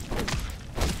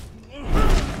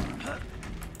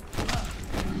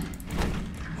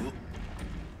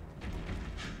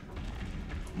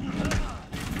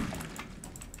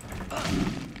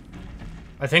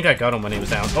 I think I got him when he was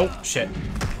down. Oh, shit.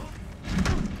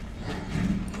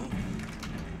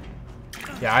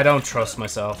 Yeah, I don't trust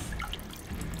myself.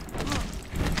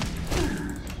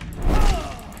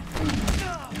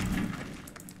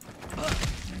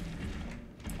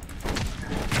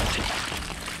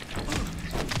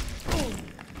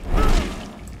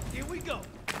 Here we go.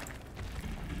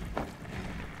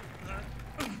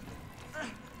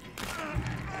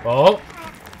 Oh.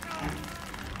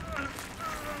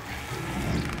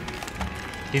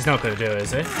 He's not gonna do it,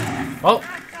 is he? Oh!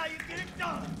 That's how you get it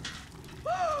done.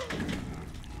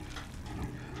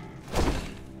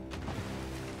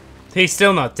 He's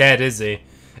still not dead, is he?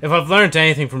 If I've learned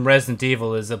anything from Resident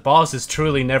Evil is the boss is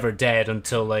truly never dead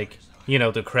until, like, you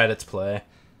know, the credits play.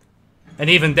 And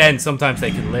even then, sometimes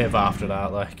they can live after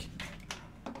that, like.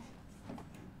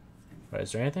 Right,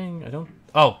 is there anything? I don't...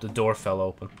 Oh, the door fell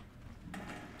open. I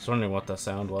was wondering what that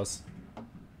sound was.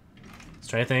 Is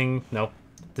there anything? Nope.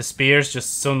 The spears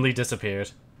just suddenly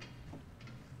disappeared.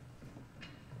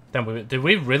 Then did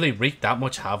we really wreak that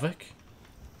much havoc?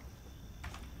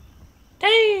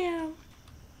 Damn!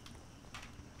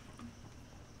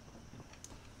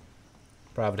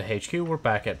 Bravo to HQ, we're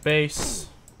back at base.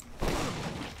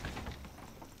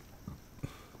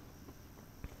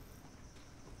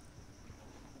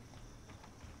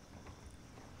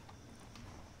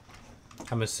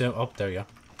 I'm assuming... Oh, there you go.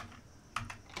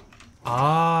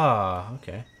 Ah,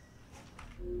 okay.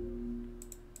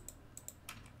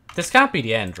 This can't be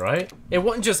the end, right? It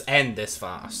wouldn't just end this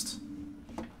fast.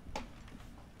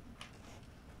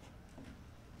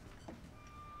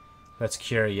 Let's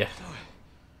cure you.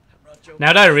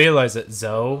 Now that I realize it,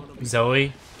 Zoe,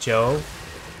 Joe,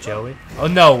 Joey. Oh,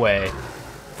 no way.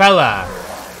 Fella!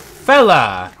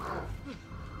 Fella!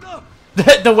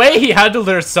 The way he handled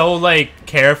her so, like,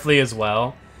 carefully as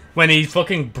well. When he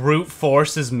fucking brute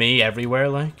forces me everywhere,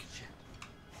 like.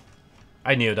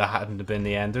 I knew that hadn't have been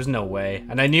the end. There's no way.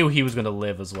 And I knew he was gonna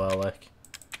live as well, like.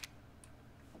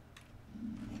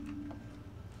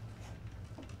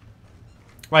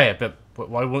 Oh yeah, but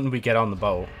why wouldn't we get on the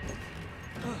boat?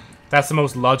 That's the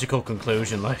most logical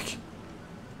conclusion, like.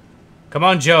 Come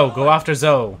on, Joe, go after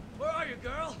Zoe. Where are you,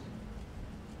 girl?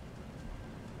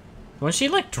 Was she,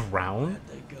 like, drowned?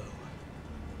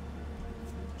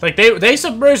 Like, they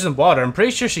submerged in water. I'm pretty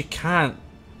sure she can't...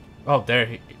 Oh,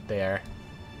 there they are.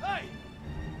 Hey!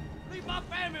 Leave my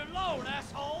family alone,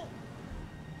 asshole!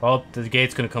 Oh, the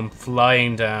gate's gonna come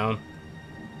flying down.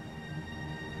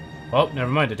 Oh, never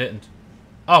mind, it didn't.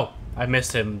 Oh, I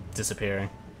missed him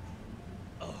disappearing.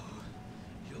 Oh,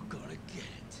 you're gonna get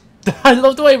it. I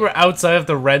love the way we're outside of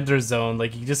the render zone.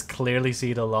 Like, you just clearly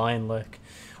see the line, like...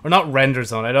 Or not render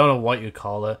zone, I don't know what you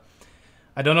call it.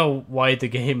 I don't know why the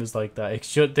game is like that.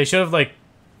 They should have, like,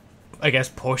 I guess,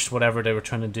 pushed whatever they were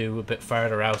trying to do a bit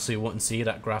farther out so you wouldn't see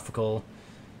that graphical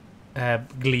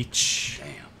glitch.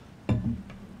 Damn.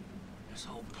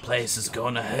 Place is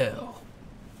going to hell.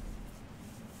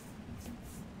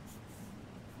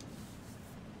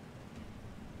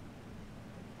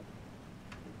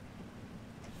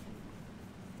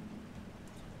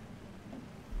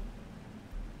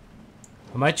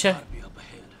 I might check.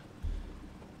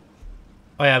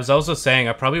 Oh yeah, I was also saying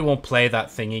I probably won't play that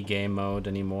thingy game mode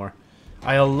anymore.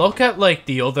 I'll look at like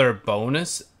the other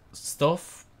bonus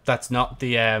stuff that's not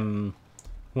the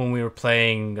when we were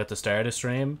playing at the start of the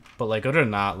stream, but like other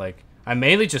than that, like I'm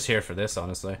mainly just here for this,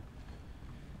 honestly.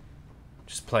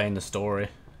 Just playing the story.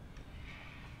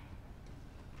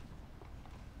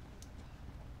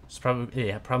 It's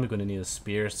probably probably going to need a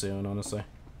spear soon, honestly.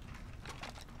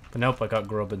 But nope, I got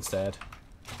grub instead.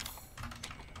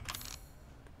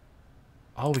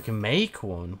 Oh, we can make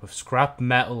one with scrap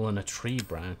metal and a tree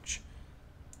branch.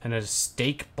 And a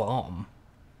stake bomb.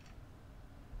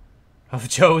 Of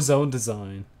Joe's own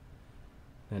design.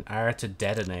 And R to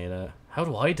detonate it. How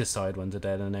do I decide when to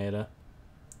detonate it?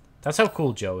 That's how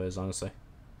cool Joe is, honestly.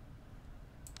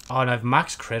 Oh, and I've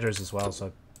max critters as well,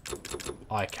 so...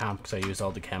 Oh, I can't because I used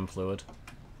all the chem fluid.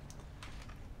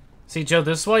 See, Joe,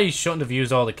 this is why you shouldn't have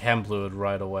used all the chem fluid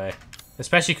right away.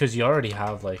 Especially because you already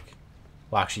have, like...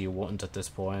 Well, actually, you wouldn't at this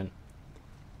point.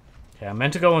 Okay, I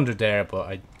meant to go under there, but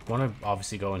I want to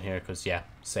obviously go in here because, yeah,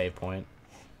 save point.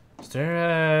 Is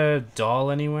there a doll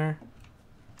anywhere?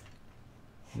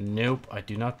 Nope, I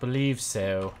do not believe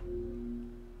so.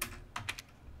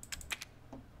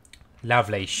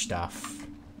 Lovely stuff.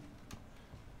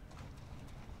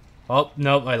 Oh,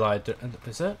 nope, I lied.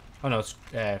 Is it? Oh, no, it's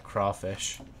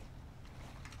crawfish.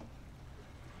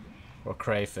 Or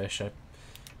crayfish. I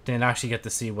didn't actually get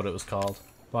to see what it was called.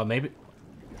 Well, maybe...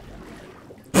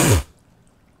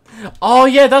 Oh,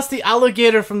 yeah, that's the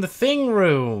alligator from the thing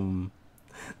room.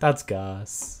 That's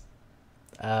gas.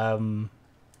 Yeah,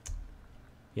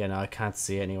 no, I can't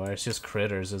see it anywhere. It's just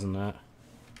critters, isn't it?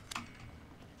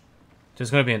 There's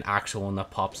going to be an actual one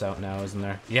that pops out now, isn't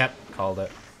there? Yep, called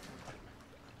it.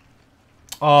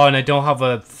 Oh, and I don't have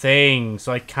a thing,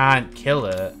 so I can't kill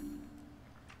it.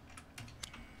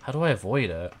 How do I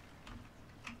avoid it?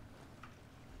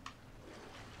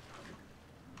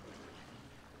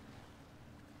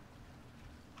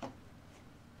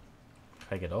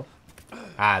 Can I get up?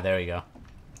 Ah, there we go.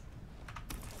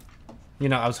 You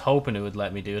know, I was hoping it would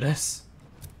let me do this.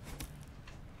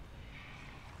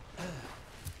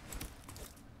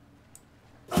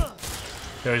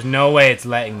 There's no way it's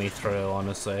letting me through,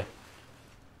 honestly.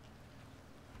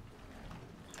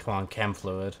 Come on, chem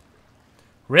fluid.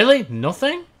 Really?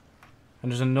 Nothing?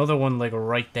 And there's another one, like,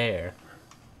 right there.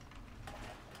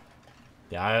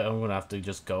 Yeah, I'm gonna have to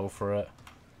just go for it.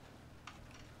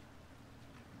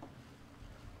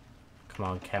 Come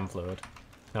on, chem fluid.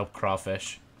 Nope,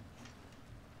 crawfish.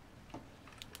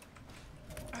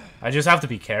 I just have to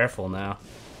be careful now.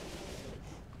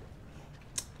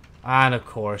 And of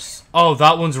course... Oh,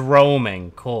 that one's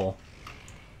roaming. Cool.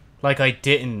 Like, I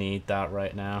didn't need that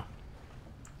right now.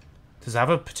 Does it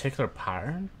have a particular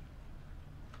pattern?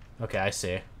 Okay, I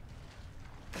see.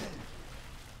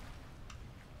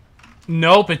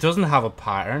 Nope, it doesn't have a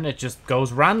pattern. It just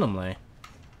goes randomly.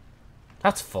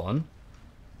 That's fun.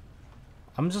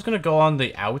 I'm just gonna go on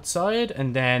the outside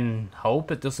and then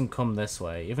hope it doesn't come this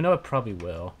way. Even though it probably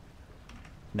will.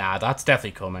 Nah, that's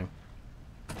definitely coming.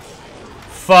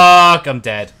 Fuck! I'm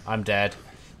dead. I'm dead.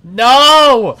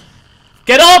 No!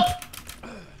 Get up!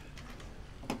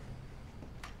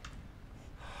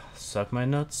 Suck my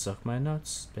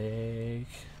nuts, big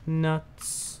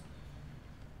nuts.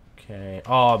 Okay.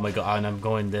 Oh my god, and I'm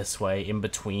going this way, in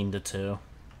between the two.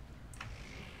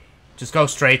 Just go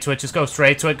straight to it, just go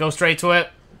straight to it, go straight to it!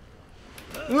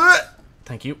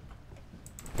 Thank you.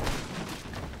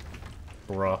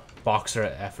 Bruh. Boxer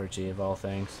at effigy of all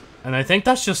things. And I think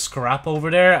that's just scrap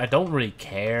over there. I don't really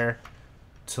care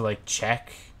to, like,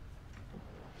 check.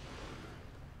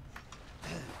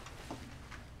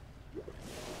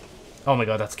 Oh my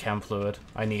god, that's chem fluid.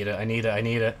 I need it, I need it, I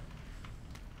need it.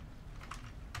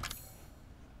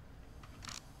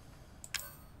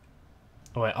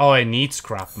 Oh wait, oh, I need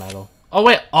scrap metal. Oh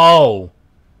wait, oh!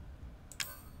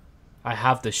 I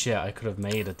have the shit. I could have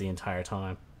made it the entire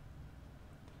time.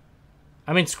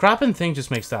 I mean, scrapping thing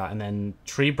just makes that, and then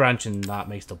tree branching that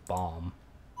makes the bomb.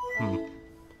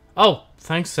 Oh,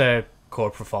 thanks,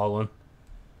 Corp, for following.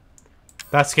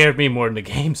 That scared me more than the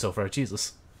game so far,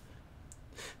 Jesus.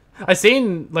 I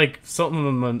seen, like,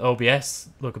 something on OBS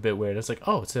look a bit weird. It's like,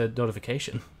 oh, it's a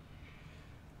notification.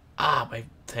 Ah, my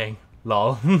thing.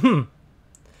 Lol.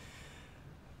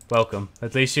 Welcome.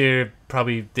 At least you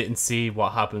probably didn't see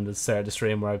what happened at the start of the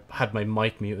stream where I had my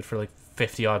mic muted for like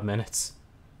 50 odd minutes.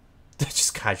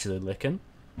 Just casually licking.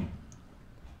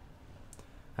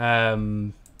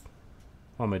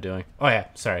 What am I doing? Oh yeah,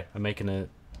 sorry. I'm making a...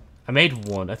 I made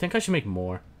one. I think I should make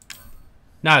more.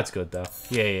 Nah, it's good though.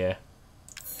 Yeah, yeah.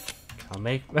 I'll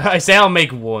make... I say I'll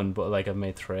make one, but like I've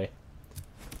made 3.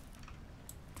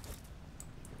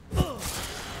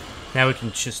 Now we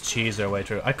can just cheese our way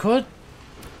through. I could...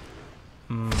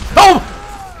 Oh!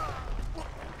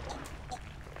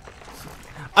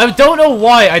 I don't know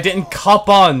why I didn't cop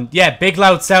on. Yeah, big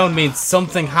loud sound means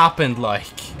something happened, like.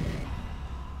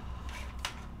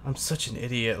 I'm such an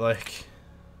idiot, like.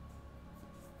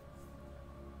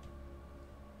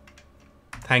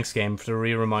 Thanks, game, for the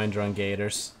re-reminder on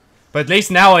gators. But at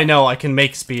least now I know I can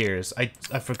make spears.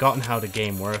 I've forgotten how the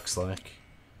game works, like.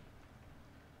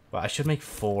 But I should make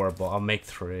 4, but I'll make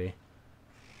 3.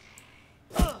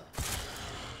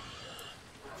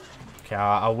 Okay,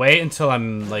 I'll wait until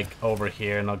I'm, like, over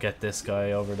here, and I'll get this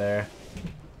guy over there.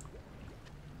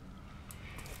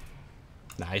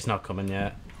 Nah, he's not coming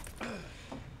yet.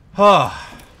 Oh.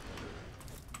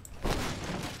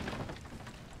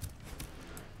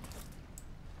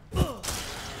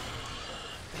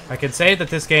 I can say that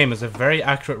this game is a very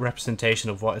accurate representation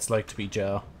of what it's like to be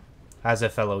Joe. As a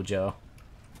fellow Joe.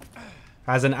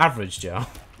 As an average Joe.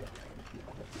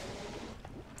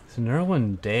 There's another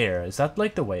one there. Is that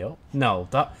like the way up? No,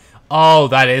 that... Oh,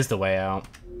 that is the way out.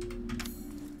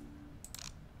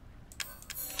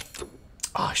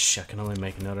 Oh, shit, I can only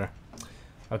make another.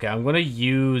 Okay, I'm gonna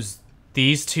use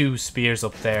these 2 spears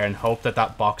up there and hope that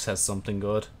that box has something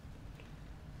good.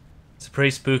 It's a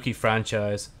pretty spooky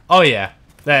franchise. Oh, yeah.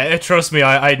 Trust me,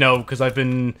 I know, because I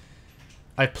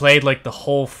played, like, the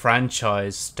whole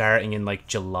franchise starting in, like,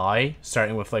 July.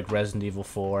 Starting with, like, Resident Evil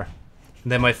 4.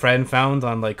 And then my friend found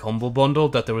on, like, Humble Bundle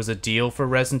that there was a deal for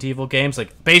Resident Evil games.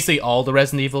 Like, basically all the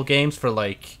Resident Evil games for,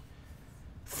 like,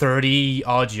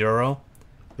 30-odd euro.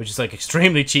 Which is, like,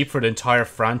 extremely cheap for the entire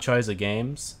franchise of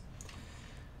games.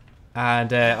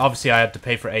 And, obviously I had to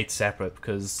pay for 8 separate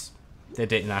because they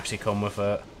didn't actually come with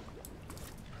it.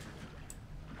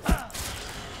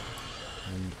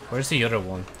 And where's the other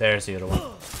one? There's the other one.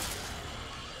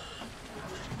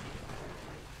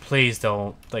 Please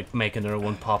don't, like, make another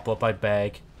one pop up, I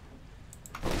beg.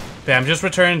 But yeah, I'm just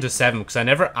returning to 7, because I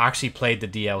never actually played the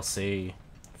DLC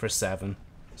for 7.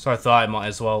 So I thought I might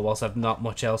as well, whilst I've not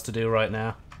much else to do right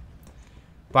now.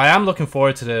 But I am looking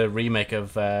forward to the remake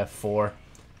of 4.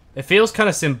 It feels kind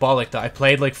of symbolic that I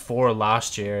played, like, 4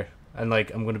 last year. And,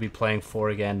 like, I'm going to be playing 4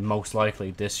 again, most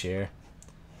likely, this year.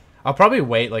 I'll probably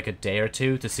wait, like, a day or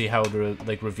 2 to see how the,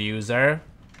 like, reviews are.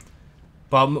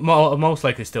 But I'll most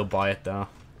likely still buy it, though.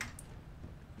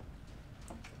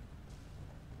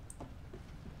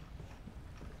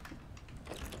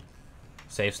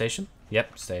 Save station?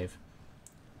 Yep, save.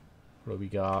 What do we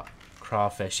got?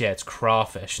 Crawfish. Yeah, it's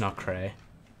crawfish, not cray.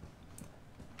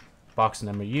 Box of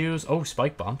MRUs. Oh,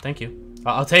 spike bomb. Thank you.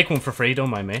 I'll take one for free. Don't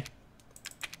mind me.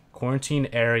 Quarantine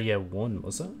area 1,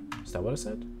 was it? Is that what it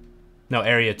said? No,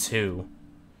 area 2.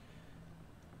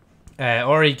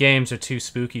 Ori games are too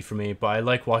spooky for me, but I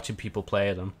like watching people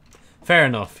play them. Fair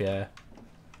enough, yeah.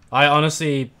 I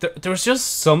honestly... There was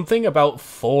just something about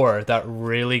 4 that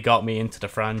really got me into the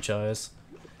franchise.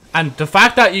 And the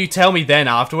fact that you tell me then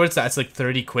afterwards that it's like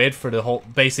 30 quid for the whole...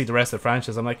 Basically the rest of the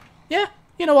franchise, I'm like, yeah,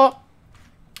 you know what?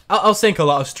 I'll sink a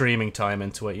lot of streaming time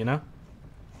into it, you know?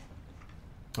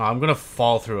 Oh, I'm gonna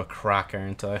fall through a crack,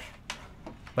 aren't I?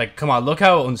 Like, come on, look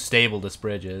how unstable this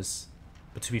bridge is.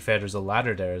 But to be fair, there's a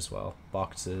ladder there as well.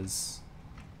 Boxes.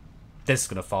 This is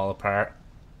gonna fall apart.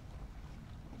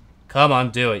 Come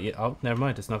on, do it. Oh, never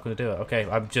mind. It's not gonna do it. Okay,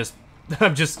 I'm just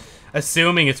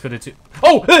assuming it's gonna do...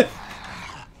 Oh!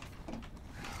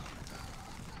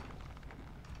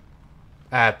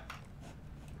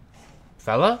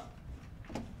 Fella?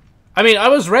 I mean, I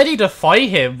was ready to fight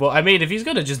him, but I mean, if he's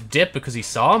gonna just dip because he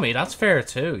saw me, that's fair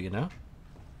too, you know?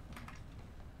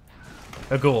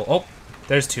 A ghoul. Oh,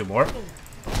 there's 2 more.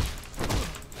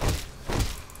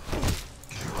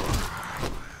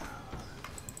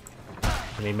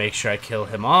 Let me make sure I kill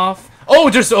him off. Oh,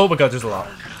 oh my god, there's a lot.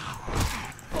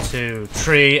 2,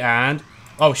 3, and...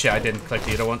 Oh shit, I didn't click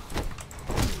the other one.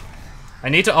 I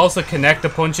need to also connect the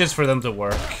punches for them to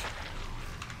work.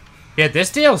 Yeah,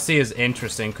 this DLC is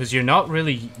interesting because you're not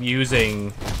really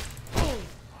using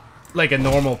like a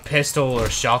normal pistol or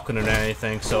shotgun or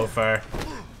anything so far.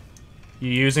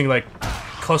 You're using like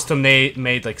custom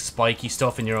made like spiky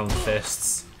stuff in your own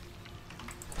fists.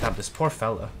 Damn, this poor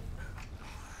fella.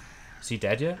 Is he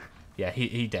dead yet? Yeah,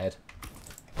 he dead.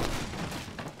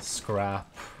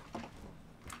 Scrap.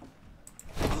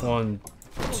 1,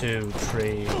 2,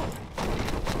 3.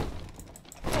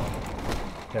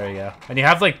 There you go. And you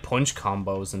have like punch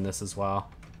combos in this as well.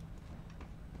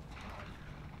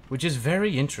 which is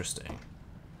very interesting.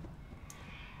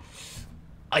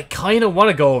 I kind of want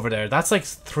to go over there. That's like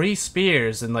 3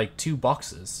 spears and like 2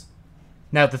 boxes.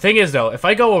 Now, the thing is, though, if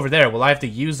I go over there, will I have to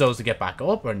use those to get back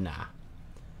up or nah?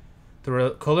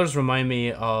 The colors remind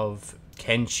me of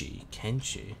Kenshi.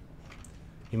 Kenshi.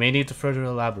 You may need to further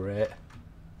elaborate.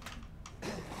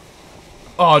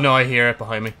 Oh, no, I hear it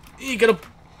behind me. You get up.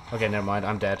 Okay, never mind.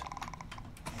 I'm dead.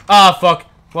 Ah, fuck.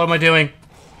 What am I doing?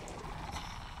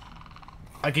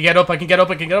 I can get up. I can get up.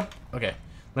 I can get up. Okay.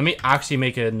 Let me actually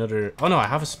make another... Oh, no, I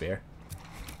have a spear.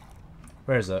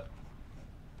 Where is it?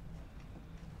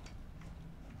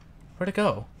 Where'd it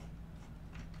go?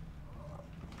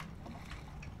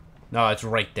 No, it's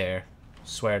right there.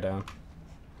 Swear down.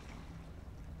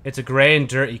 It's a grey and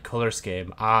dirty color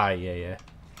scheme. Ah, yeah, yeah.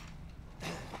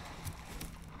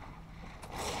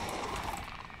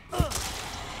 Okay,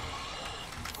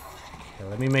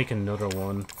 let me make another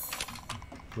one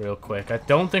real quick. I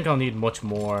don't think I'll need much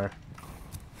more.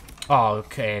 Oh,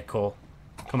 okay, cool.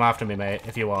 Come after me, mate,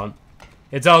 if you want.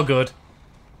 It's all good.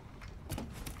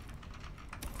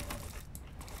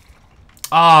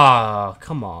 Ah,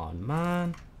 come on,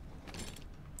 man.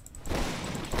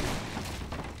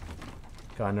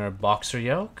 Got another boxer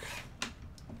yoke.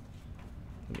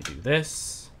 Let me do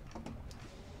this.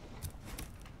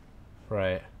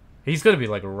 Right. He's gonna be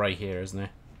like right here, isn't he?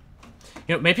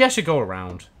 You know, maybe I should go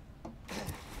around.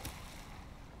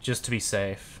 Just to be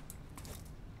safe.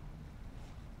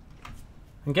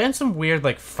 I'm getting some weird,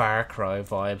 like, Far Cry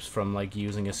vibes from, like,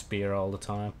 using a spear all the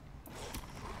time.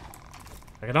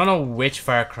 Like, I don't know which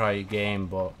Far Cry game,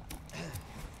 but...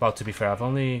 Well, to be fair, I've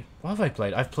only... What have I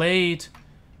played? I've played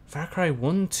Far Cry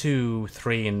 1, 2,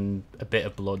 3, and a bit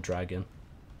of Blood Dragon.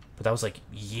 But that was, like,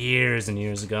 years and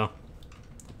years ago.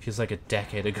 Feels like a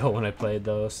decade ago when I played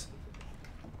those.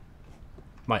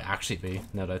 Might actually be,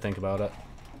 now that I think about it.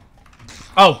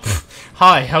 Oh! Pff,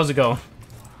 hi, how's it going?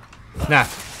 Nah.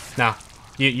 Nah.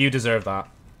 You deserve that.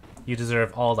 You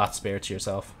deserve all that spear to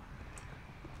yourself.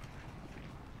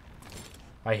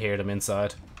 I hear them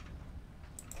inside.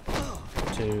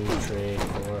 2, 3,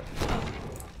 4.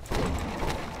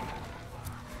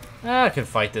 I can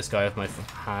fight this guy with my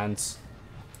hands.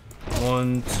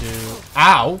 1, 2.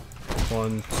 Ow!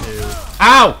 1, 2.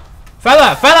 Ow!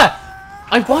 Fella! Fella!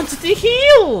 I wanted to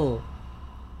heal!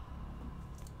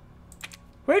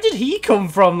 Where did he come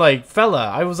from, like, fella?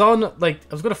 I was on, like,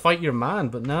 I was gonna fight your man,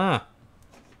 but nah.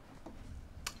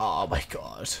 Oh my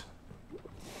god.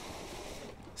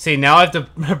 See, now I have to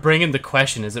bring in the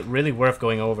question, is it really worth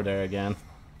going over there again?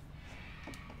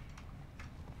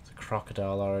 There's a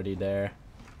crocodile already there.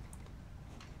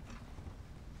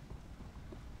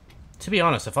 To be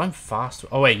honest, if I'm fast...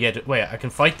 Oh, wait, yeah, wait, I can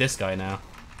fight this guy now.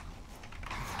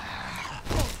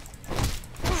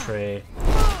 Tree.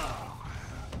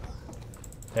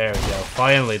 There we go.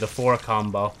 Finally, the 4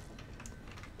 combo.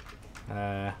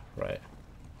 Right.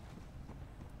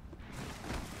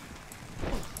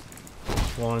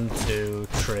 1, 2,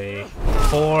 3,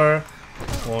 4.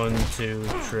 1, 2,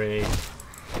 3.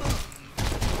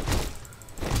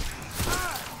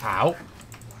 Ow.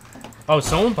 Oh,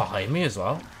 someone behind me as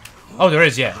well? Oh, there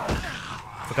is, yeah.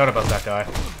 Forgot about that guy.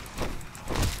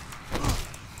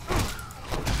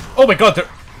 Oh my god,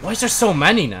 why is there so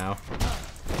many now?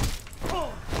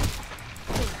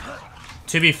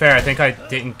 To be fair, I think I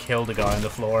didn't kill the guy on the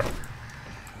floor.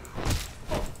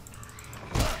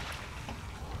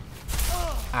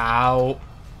 Ow.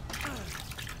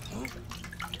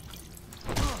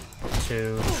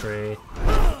 2, 3.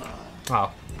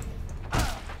 Oh.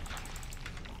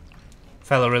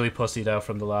 Fella really pussied out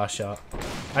from the last shot.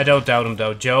 I don't doubt him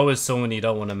though. Joe is someone you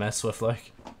don't want to mess with,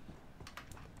 like.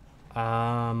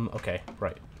 Okay,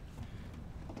 right.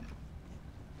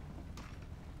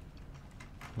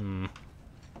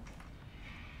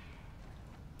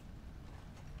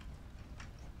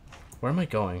 Where am I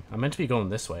going? I'm meant to be going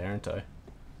this way, aren't I?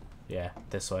 Yeah,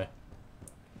 this way.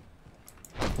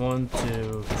 1,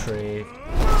 2, 3,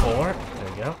 4. There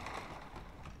we go.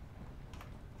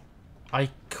 I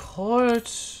could...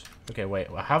 Okay, wait.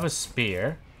 I have a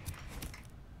spear.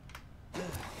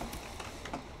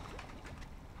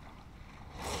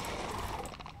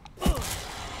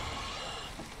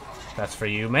 That's for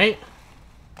you, mate.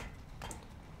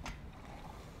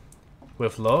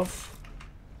 With love.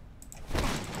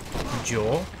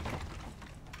 Joe.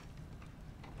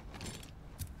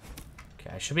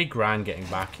 Okay, I should be grand getting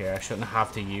back here. I shouldn't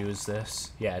have to use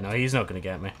this. Yeah, no, he's not going to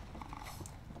get me.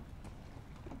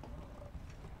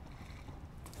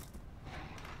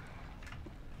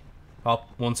 Oh,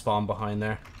 one spawn behind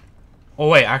there. Oh,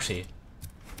 wait, actually.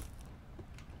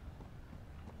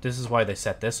 This is why they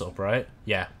set this up, right?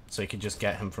 Yeah, so you can just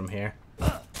get him from here.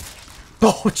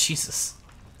 Oh, Jesus.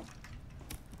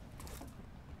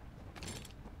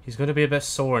 He's going to be a bit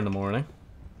sore in the morning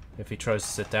if he tries to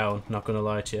sit down, not going to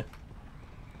lie to you.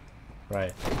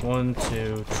 Right, 1,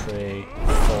 2, 3,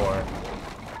 4.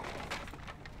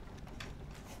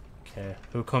 Okay,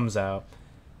 who comes out?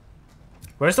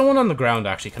 Where's the one on the ground,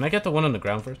 actually? Can I get the one on the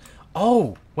ground first?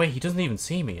 Oh, wait, he doesn't even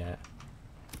see me yet.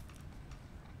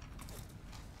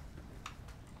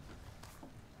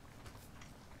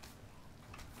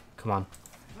 Come on.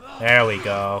 There we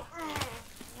go.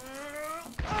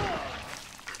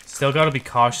 Still gotta be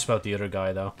cautious about the other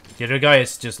guy, though. The other guy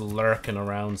is just lurking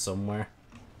around somewhere.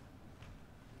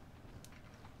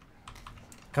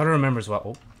 Gotta remember as well.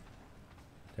 Oh.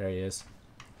 There he is.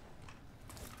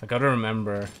 I gotta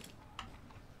remember...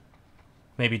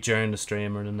 maybe during the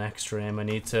stream or the next stream, I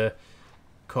need to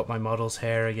cut my model's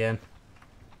hair again.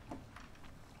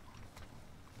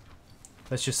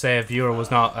 Let's just say a viewer was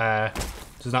not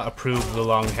does not approve of the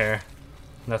long hair.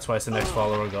 And that's why it's the next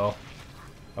follower goal.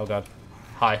 Oh god.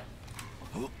 Hi.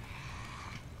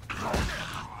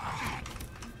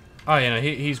 Oh, you know,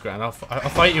 he's grand. I'll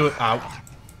fight you out.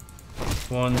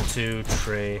 1, 2,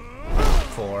 3,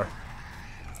 4.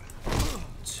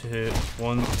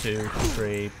 1, 2,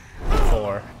 3,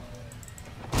 4.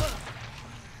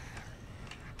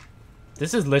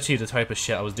 This is literally the type of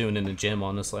shit I was doing in the gym,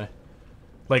 honestly.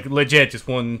 Like, legit, just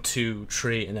 1, 2,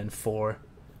 3, and then 4.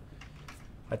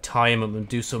 I time him and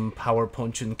do some power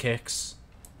punching kicks.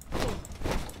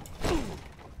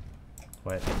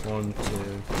 Wait, 1, 2,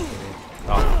 3.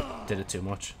 Oh, did it too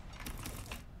much.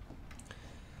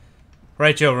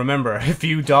 Right, Joe, remember, if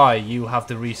you die, you have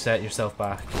to reset yourself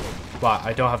back. Well,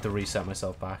 I don't have to reset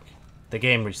myself back. The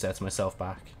game resets myself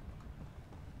back.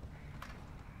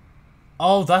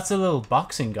 Oh, that's a little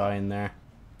boxing guy in there.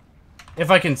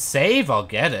 If I can save, I'll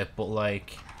get it, but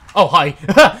like... Oh, hi!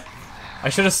 I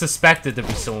should have suspected there'd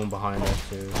be someone behind it.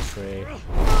 2, 3,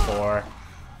 4.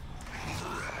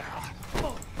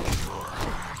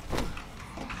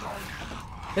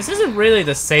 This isn't really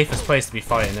the safest place to be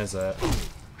fighting, is it?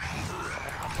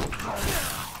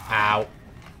 Ow.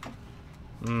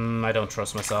 I don't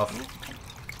trust myself.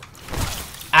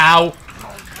 Ow!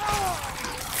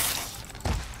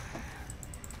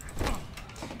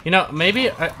 You know, maybe...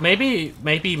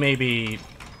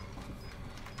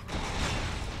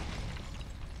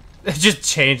 just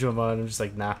change my mind. I'm just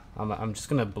like, nah. I'm just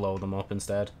gonna blow them up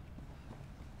instead.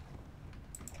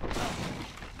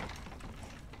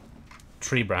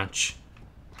 Tree branch.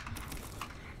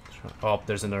 Oh,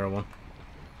 there's another one.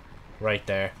 Right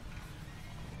there.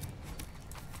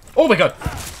 Oh my god!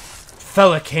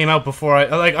 Fella came out before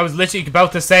I was literally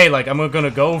about to say, like, I'm gonna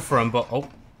go for him, but... Oh.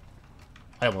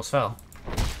 I almost fell.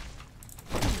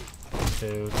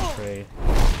 2, 3.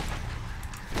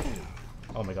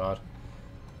 Oh my god.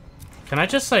 Can I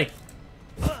just, like...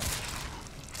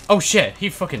 Oh shit, he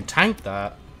fucking tanked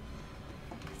that.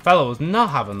 Fella was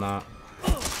not having that.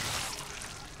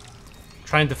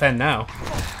 Try and defend now.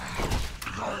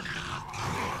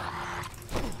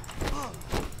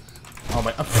 Oh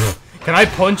my... Can I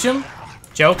punch him?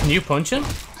 Joe, can you punch him?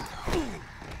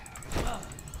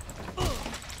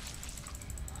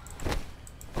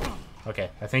 Okay,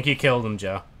 I think you killed him,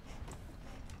 Joe.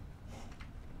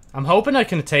 I'm hoping I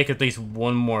can take at least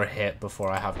one more hit before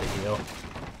I have to heal.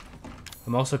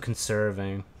 I'm also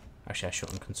conserving. Actually, I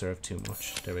shouldn't conserve too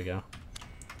much. There we go.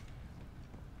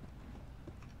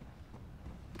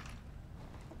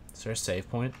 Is there a save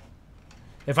point?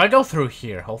 If I go through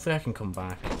here, hopefully I can come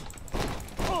back.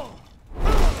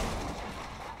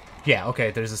 Yeah, okay,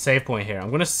 there's a save point here.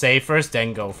 I'm gonna save first,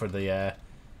 then go for the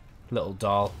little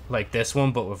doll. Like this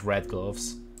one, but with red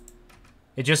gloves.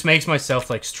 It just makes myself,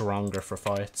 like, stronger for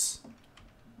fights.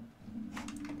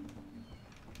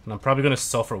 And I'm probably gonna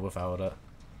suffer without it.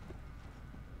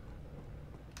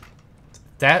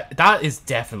 That is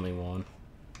definitely one.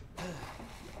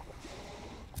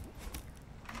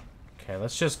 Okay,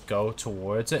 let's just go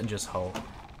towards it and just hope.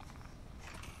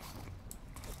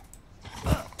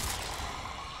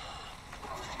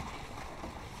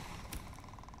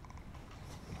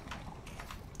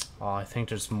 Oh, I think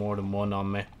there's more than one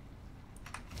on me.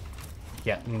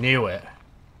 Yeah, knew it.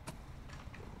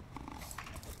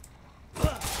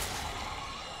 At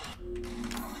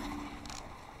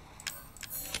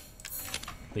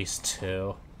least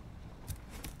 2.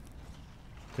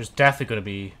 There's definitely going to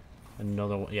be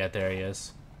another one. Yeah, there he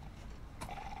is.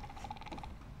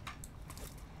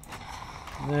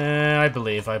 I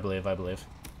believe.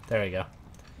 There we go.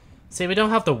 See, we don't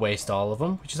have to waste all of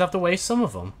them. We just have to waste some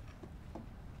of them.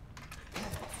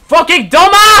 Fucking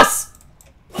dumbass!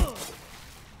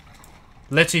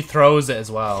 Literally throws it as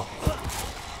well.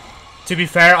 To be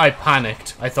fair, I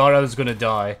panicked. I thought I was gonna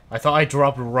die. I thought I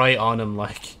dropped right on him,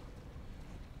 like.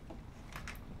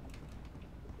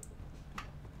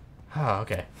 Ah,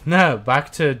 okay. Now,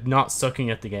 back to not sucking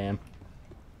at the game.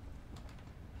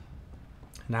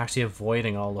 And actually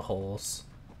avoiding all the holes.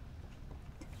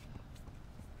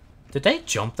 Did they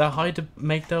jump that high to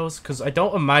make those? Because I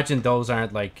don't imagine those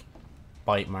aren't, like,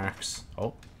 bite marks.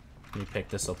 Oh, let me pick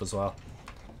this up as well.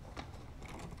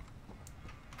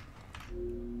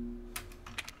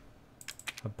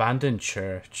 Abandoned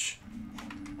church.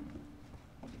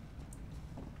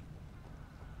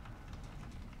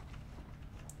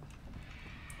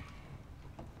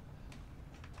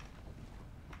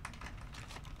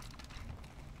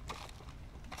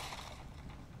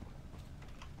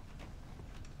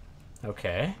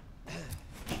 Okay.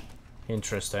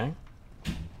 Interesting.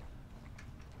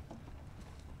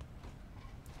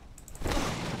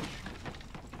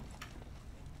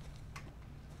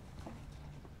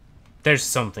 There's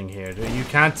something here. You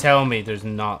can't tell me there's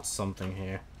not something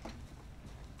here.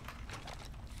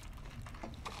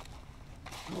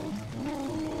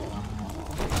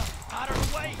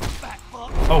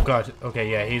 Oh god.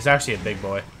 Okay, yeah, he's actually a big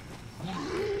boy.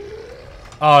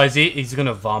 Oh, is he? He's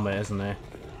gonna vomit, isn't he?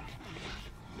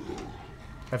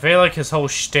 I feel like his whole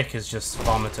shtick is just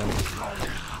vomiting.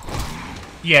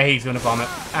 Yeah, he's gonna vomit.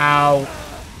 Ow.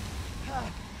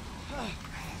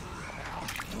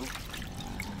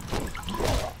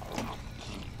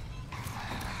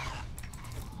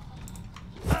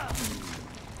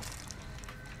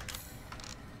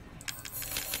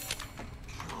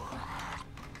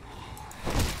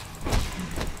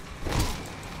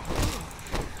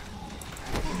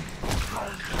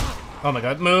 Oh my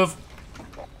god, move!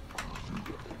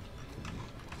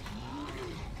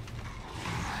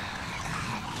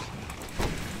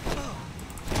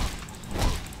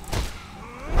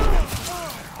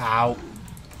 Ow.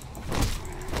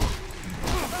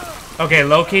 Okay,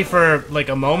 low-key for like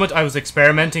a moment I was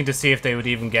experimenting to see if they would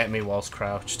even get me whilst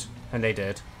crouched. And they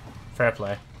did. Fair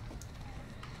play.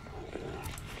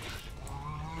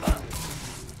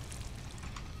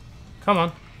 Come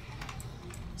on.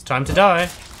 It's time to die.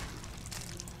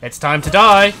 It's time to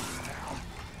die!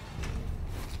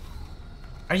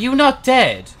 Are you not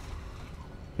dead?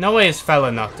 No way is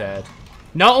fella not dead.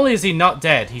 Not only is he not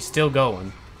dead, he's still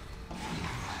going.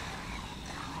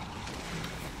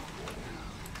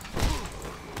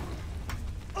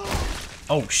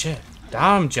 Oh shit.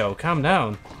 Damn, Joe, calm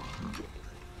down.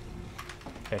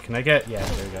 Okay, can I get... Yeah,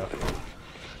 there we go.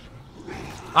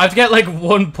 I have to get like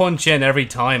one punch in every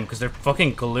time because they're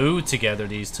fucking glued together,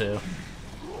 these two.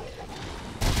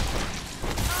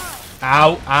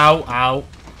 Ow, ow, ow.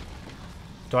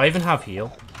 Do I even have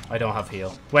heal? I don't have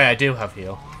heal. Wait, I do have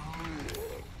heal.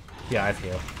 Yeah, I have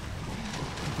heal.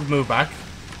 Move back.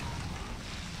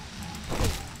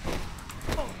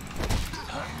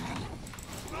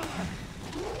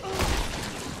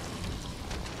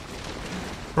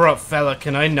 Bro, fella,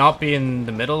 can I not be in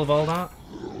the middle of all that?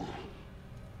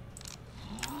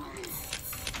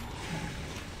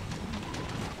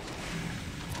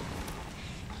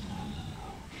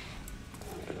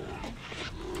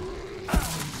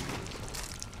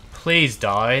 Please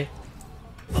die.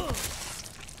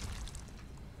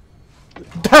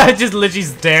 Just literally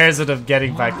stares at him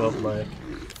getting back up, like.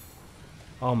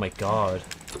 Oh my god.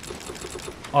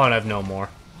 Oh, and I have no more.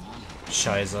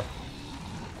 Shiza.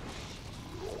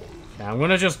 Yeah, I'm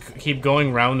gonna just keep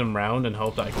going round and round and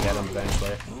hope that I can get him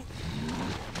eventually.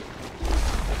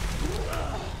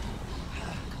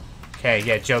 Okay,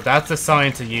 yeah, Joe, that's the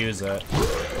sign to use it.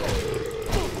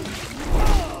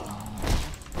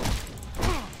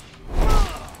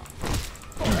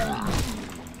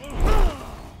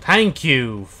 Thank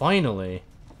you, finally.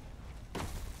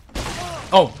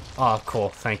 Oh, cool,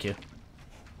 thank you.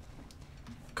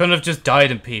 Couldn't have just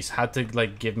died in peace. Had to,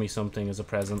 like, give me something as a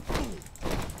present.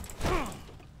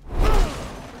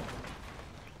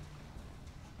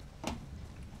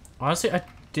 Honestly,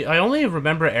 I only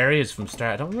remember areas from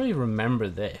start. I don't really remember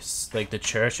this. Like, the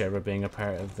church ever being a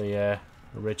part of the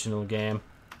original game.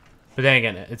 But then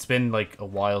again, it's been, like, a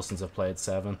while since I've played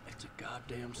 7. It's a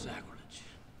goddamn sacrilege.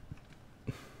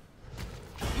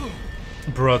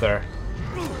 Brother.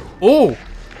 Oh!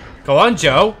 Go on,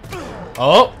 Joe.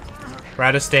 Oh! We're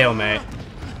at a stalemate.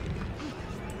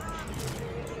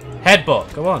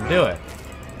 Headbutt. Go on, do it.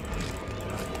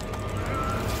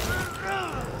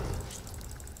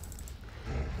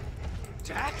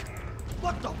 Jack?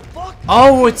 What the fuck?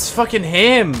 Oh, it's fucking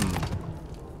him!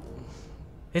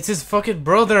 It's his fucking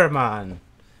brother, man.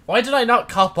 Why did I not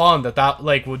cop on that,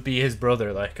 like, would be his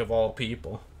brother, like, of all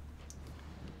people?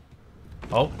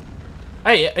 Oh.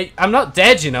 Hey, I'm not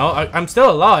dead, you know. I'm still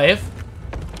alive.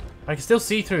 I can still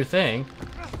see through thing.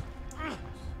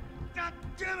 God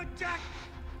damn it, Jack!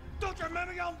 Don't you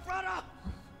remember your brother?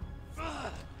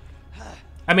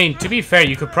 I mean, to be fair,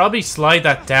 you could probably slide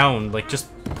that down. Like, just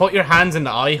put your hands in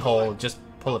the eye hole, just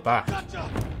pull it back. Gotcha!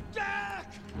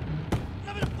 Jack!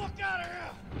 Let me the fuck out of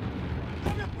here!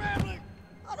 I'm your family!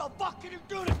 How the fuck can you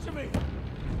do this to me?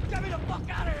 Get me the fuck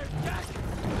out of here, Jack!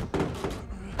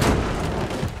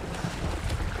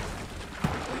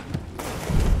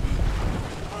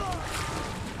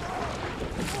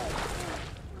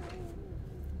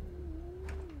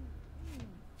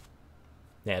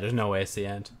 Yeah, there's no way it's the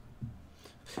end.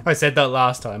 I said that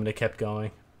last time and it kept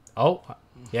going. Oh,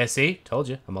 yeah, see? Told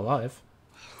you. I'm alive.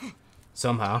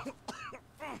 Somehow. God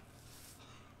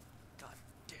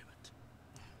damn it.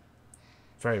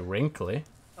 Very wrinkly.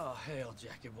 Oh, hell,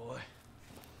 Jackie boy.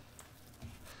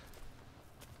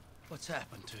 What's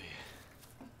happened to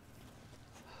you?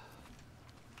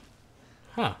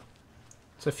 Huh.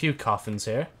 There's a few coffins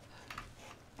here.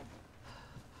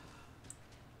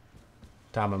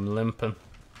 Damn, I'm limping.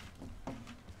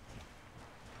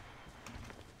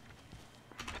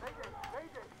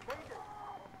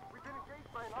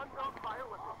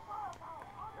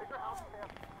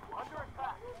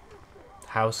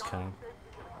 House cam.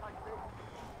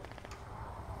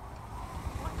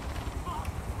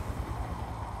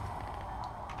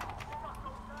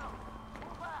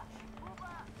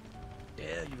 There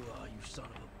you are, you son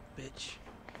of a bitch.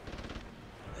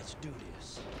 Let's do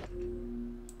this.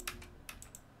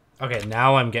 Okay,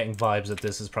 now I'm getting vibes that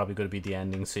this is probably going to be the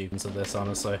ending sequence of this,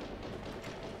 honestly.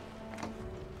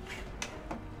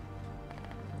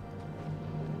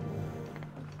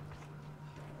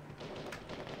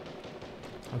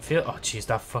 Oh jeez,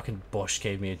 that fucking bush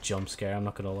gave me a jump scare, I'm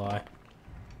not gonna lie.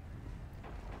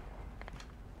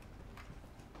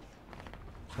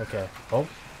 Okay. Oh.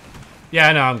 Yeah,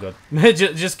 I know, I'm good.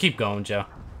 Just keep going, Joe.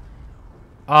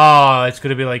 Oh, it's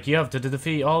gonna be like, you have to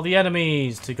defeat all the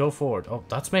enemies to go forward. Oh,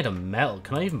 that's made of metal.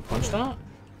 Can I even punch that?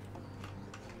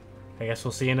 I guess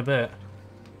we'll see in a bit.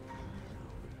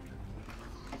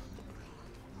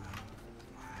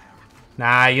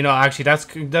 Nah, you know, actually,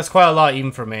 that's quite a lot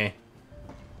even for me.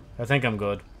 I think I'm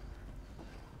good.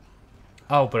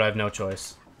 Oh, but I have no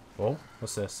choice. Whoa,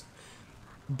 what's this?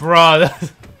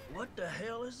 Bruh. What the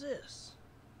hell is this?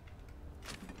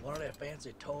 One of their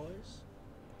fancy toys?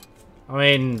 I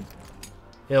mean,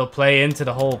 it'll play into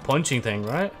the whole punching thing,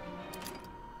 right?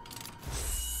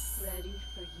 Ready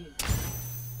for you.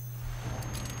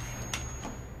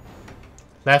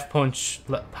 Left punch.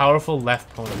 Powerful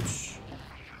left punch.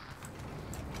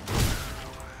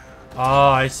 Oh,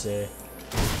 I see.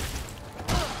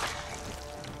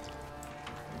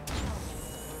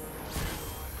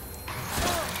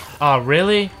 Oh,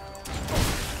 really?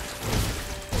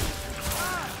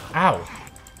 Ow.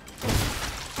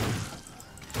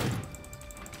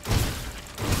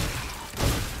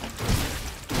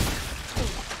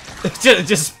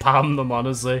 just spam them,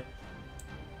 honestly.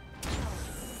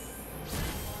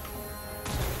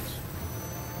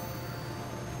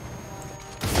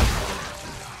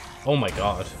 Oh my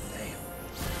god. Damn.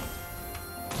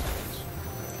 This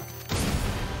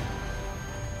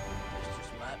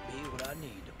just might be what I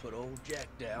need to put old Jack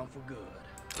down for good.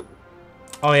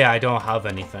 Oh yeah, I don't have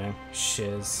anything.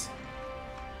 Shiz.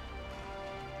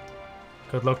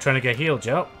 Good luck trying to get healed,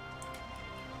 Joe.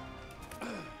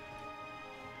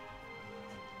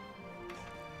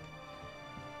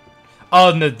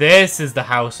 Oh no, this is the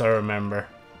house I remember.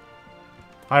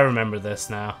 I remember this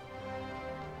now.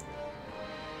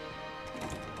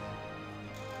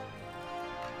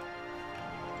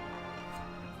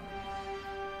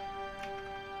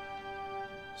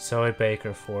 Zoe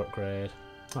Baker, 4th grade.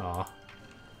 Aw.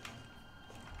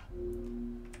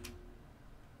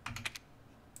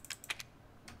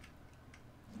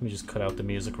 Let me just cut out the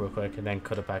music real quick and then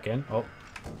cut it back in. Oh.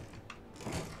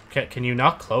 Can you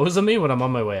not close on me when I'm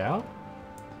on my way out?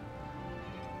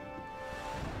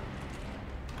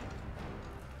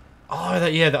 Oh,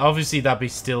 yeah, obviously that'd be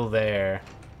still there.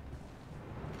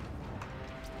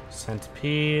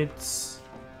 Centipedes.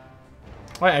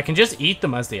 Wait, I can just eat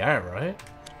them as they are, right?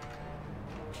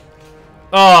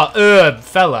 Oh,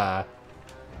 fella.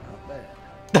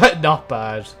 Not bad. Not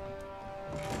bad.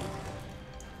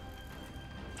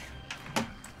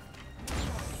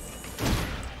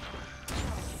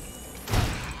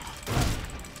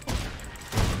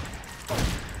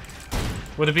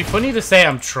 Would it be funny to say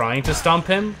I'm trying to stomp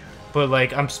him, but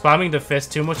like I'm spamming the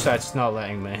fist too much that it's not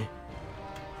letting me?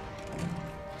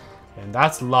 And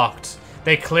that's locked.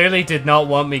 They clearly did not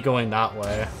want me going that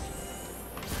way.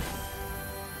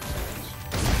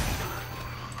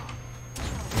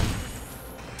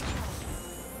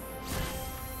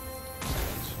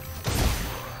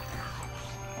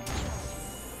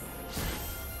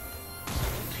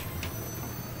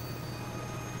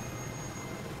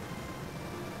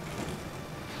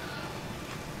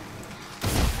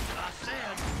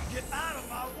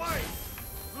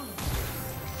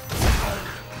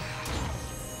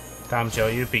 Damn, Joe,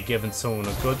 you'd be giving someone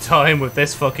a good time with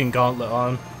this fucking gauntlet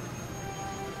on.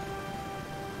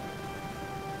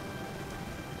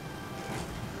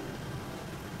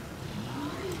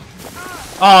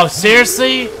 Oh,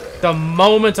 seriously? The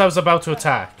moment I was about to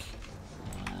attack.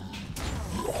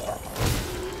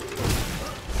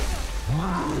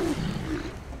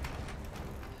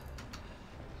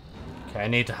 Okay, I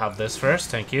need to have this first,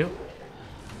 thank you.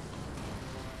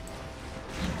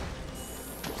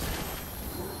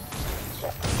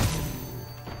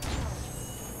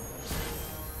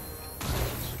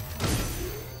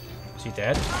 Is he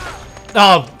dead?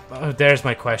 Oh, there's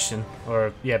my question.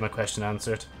 Or, yeah, my question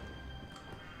answered.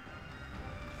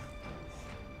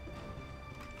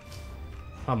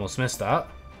 Almost missed that.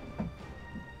 It's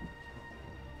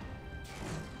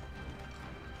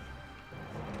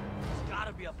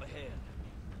gotta be up ahead.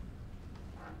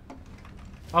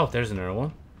 Oh, there's another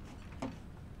one.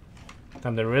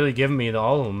 Damn, they're really giving me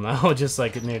all of them now, just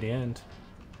like near the end.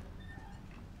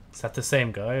 Is that the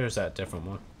same guy or is that a different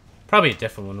one? Probably a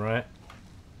different one, right?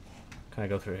 Can I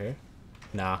go through here?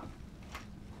 Nah.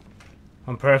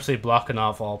 I'm purposely blocking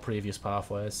off all previous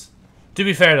pathways. To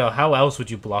be fair though, how else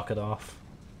would you block it off?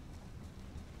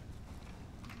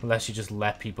 Unless you just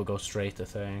let people go straight to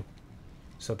thing.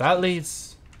 So that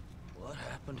leads... What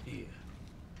happened here?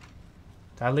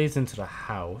 That leads into the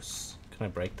house. Can I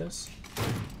break this?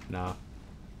 No.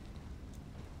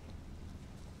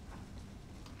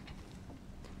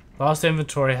 Lost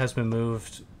inventory has been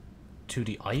moved to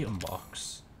the item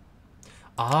box.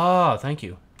 Ah, thank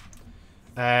you.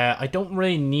 I don't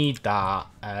really need that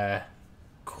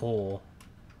coal.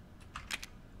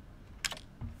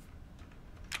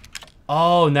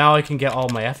 Oh, now I can get all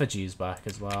my effigies back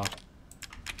as well.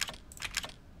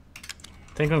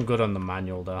 I think I'm good on the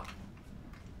manual though.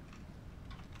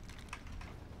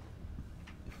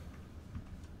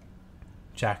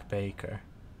 Jack Baker.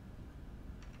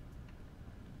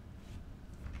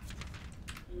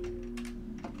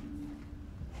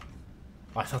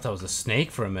 I thought that was a snake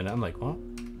for a minute. I'm like, what?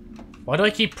 Why do I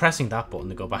keep pressing that button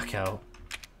to go back out?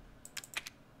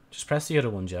 Just press the other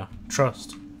one, Joe.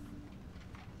 Trust.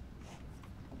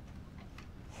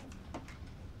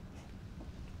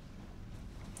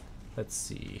 Let's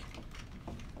see.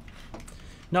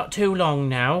 Not too long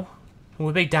now.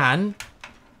 We'll be done.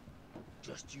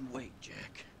 Just you wait,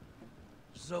 Jack.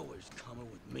 Zoe's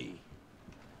coming with me.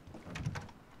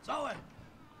 Zoe!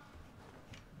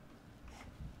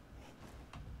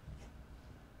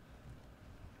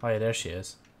 Oh yeah, there she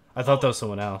is. I thought that was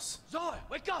someone else. Zoe,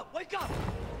 wake up! Wake up!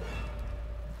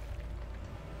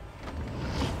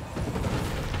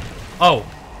 Oh.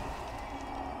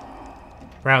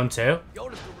 Round two. You're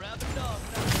just a rabid dog now.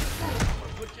 I'm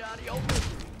gonna put you out of your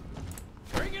misery.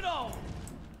 Bring it on!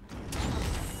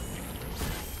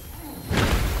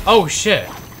 Oh shit.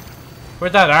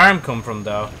 Where'd that arm come from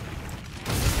though?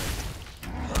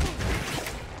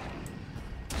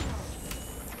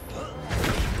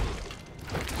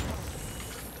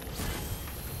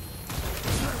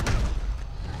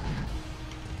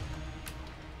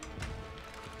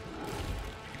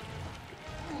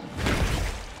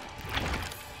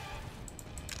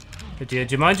 Do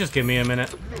you mind just give me a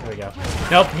minute? There we go.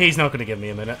 Nope, he's not gonna give me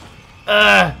a minute.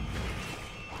 Thank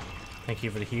you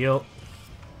for the heal.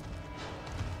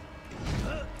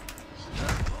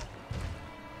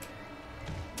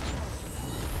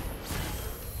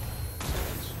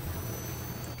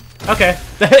 Okay,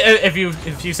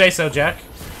 if you say so, Jack.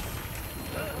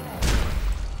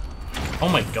 Oh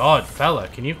my god, fella,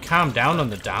 can you calm down on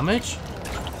the damage?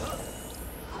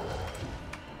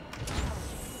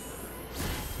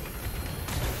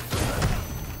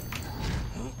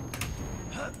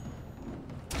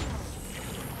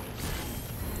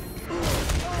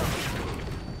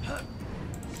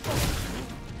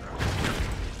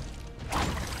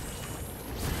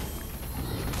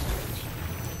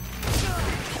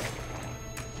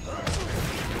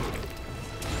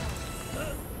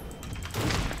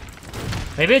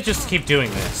 Maybe I just keep doing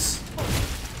this.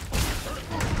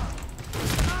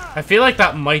 I feel like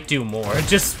that might do more.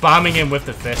 Just spamming him with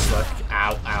the fist, like,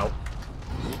 ow, ow.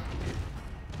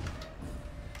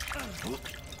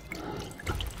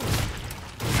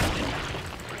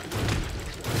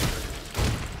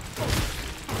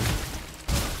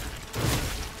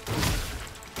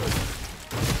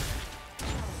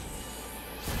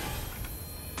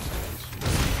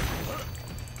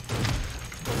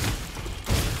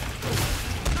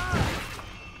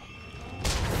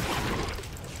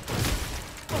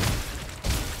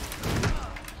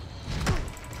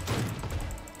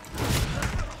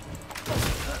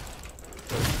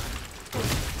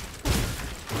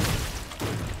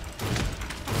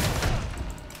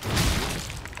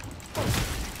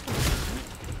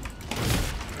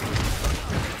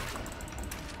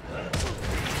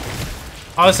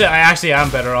 Honestly, I actually am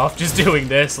better off just doing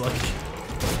this, like.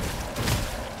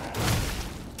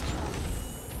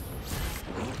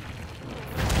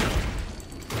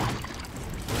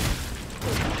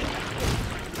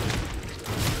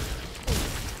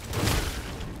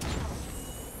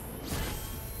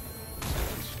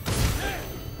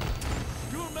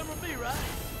 You remember me, right?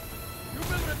 You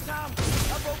remember the time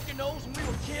I broke your nose when we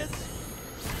were kids?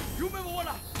 You remember when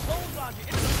I clotheslined you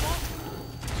into the swamp?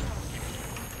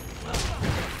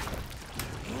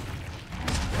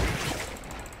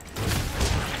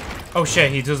 Oh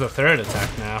shit, he does a third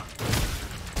attack now.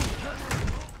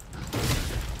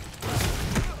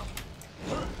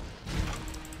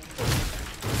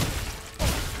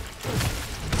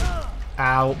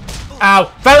 Ow. Ow.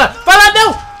 Fella! Fella,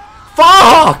 no!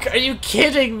 Fuck! Are you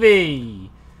kidding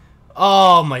me?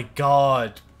 Oh my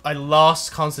god. I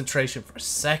lost concentration for a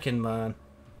second, man.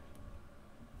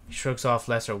 He shrugs off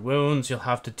lesser wounds. You'll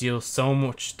have to deal so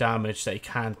much damage that you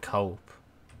can't cope.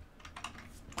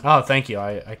 Oh, thank you.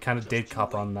 I kind of did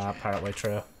cop on that partway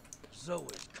through.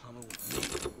 Zoe's coming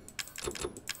with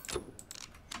me.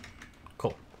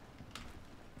 Cool.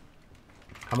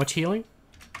 How much healing?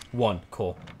 1.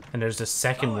 Cool. And there's a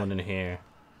second one in here.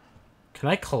 Can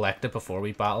I collect it before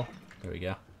we battle? There we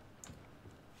go.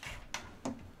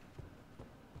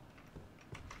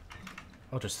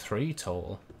 Oh, there's 3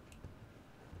 total.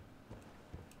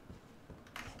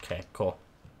 Okay, cool.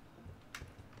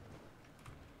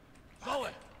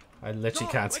 I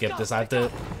literally can't skip this. I have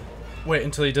to wait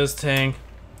until he does thing.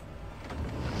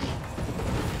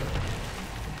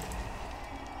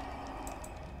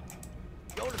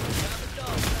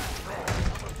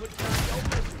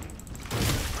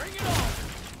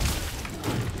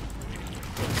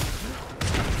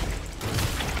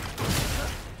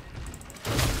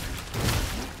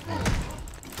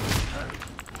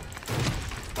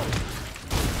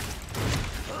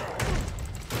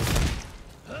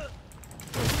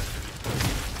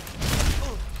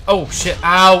 Oh shit,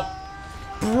 ow!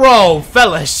 Bro,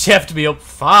 fella chefed me up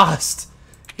fast!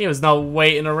 He was not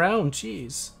waiting around,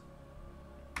 jeez.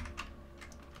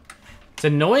 It's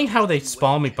annoying how they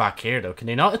spawn me back here though. Can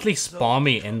they not at least spawn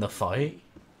me in the fight?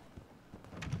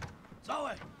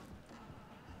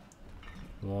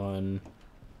 1,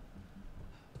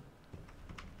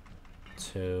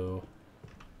 2.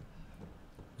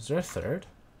 Is there a third?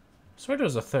 I swear there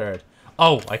was a third.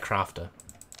 Oh, I crafted.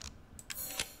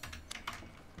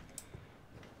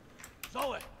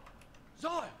 Zoe!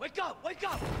 Zoe, wake up! Wake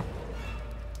up!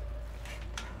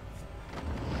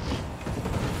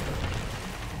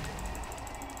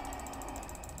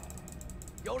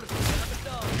 Yoda's gonna have a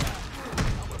dog now.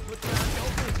 I'm gonna put you on your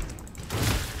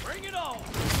business. Bring it on!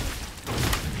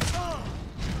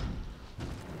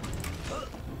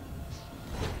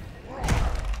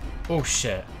 Oh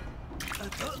shit.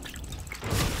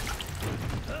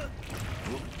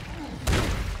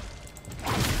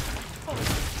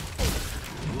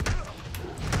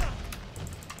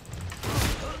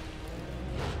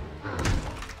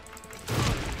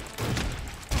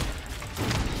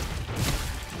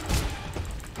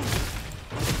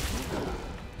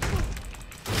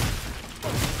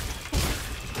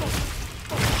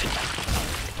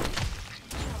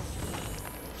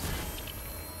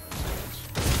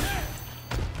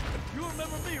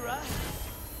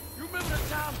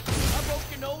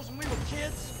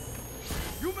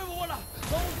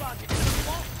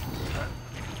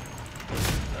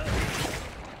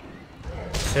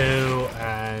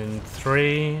 And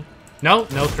 3. No,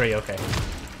 no 3, okay.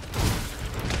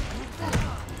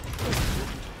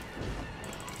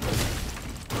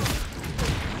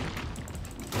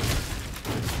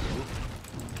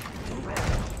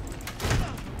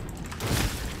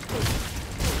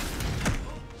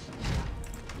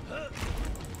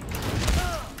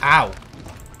 Ow.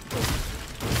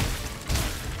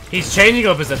 He's changing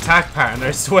up his attack pattern,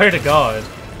 I swear to God.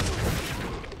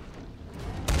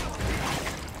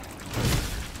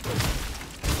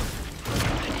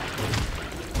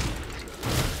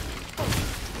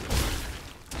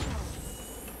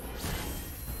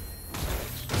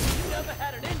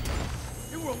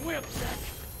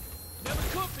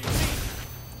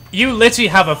 You literally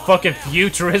have a fucking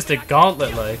futuristic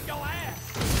gauntlet, like.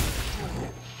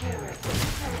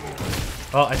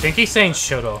 Oh, I think he's saying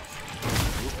shut up.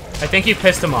 I think you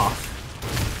pissed him off.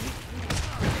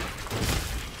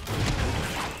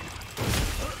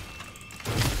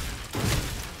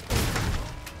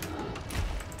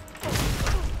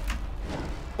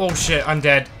 Oh shit, I'm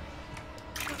dead.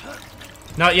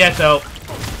 Not yet, though.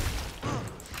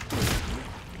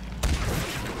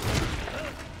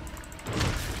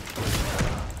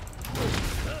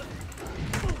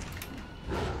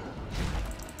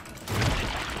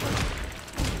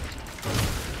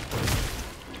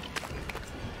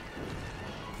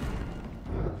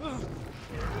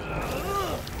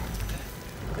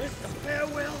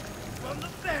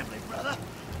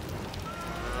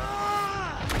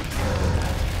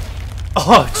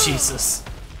 Oh, Jesus.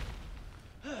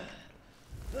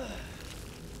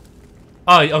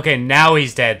 Oh, okay, now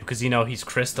he's dead because, you know, he's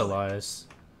crystallized.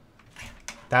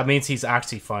 That means he's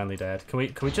actually finally dead. Can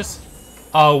we just...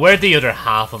 Oh, where'd the other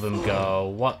half of him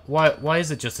go? Why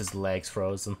is it just his legs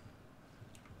frozen?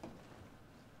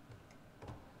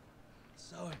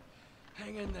 Zoe,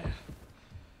 hang in there.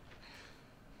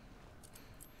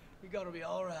 You're gonna be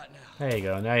all right now. There you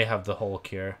go. Now you have the whole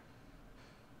cure.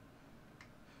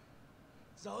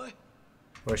 Zoe?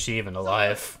 Or is she even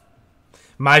alive?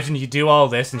 Imagine you do all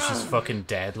this and she's fucking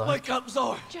dead, like. Wake up,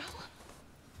 Zoe. Joe,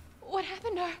 what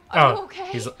happened to her? Are you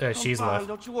okay? She's I'm fine. alive.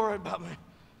 Don't you worry about me.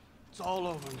 It's all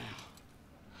over now.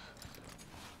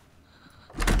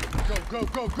 Go, go,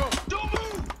 go, go! Don't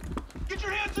move! Get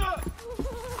your hands up!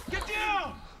 Get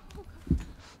down!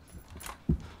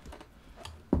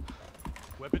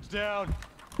 Weapons down.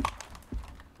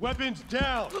 Weapons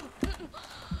down.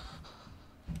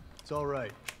 It's all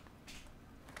right.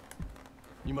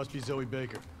 You must be Zoe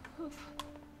Baker.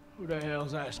 Who the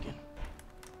hell's asking?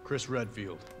 Chris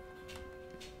Redfield.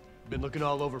 Been looking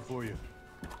all over for you.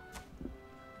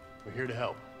 We're here to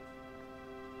help.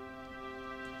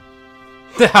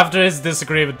 After his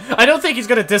disagreement. I don't think he's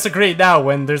gonna disagree now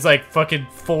when there's like fucking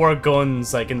 4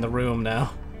 guns like in the room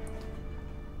now.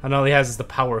 And all he has is the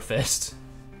power fist.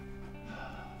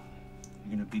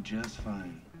 You're gonna be just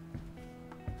fine.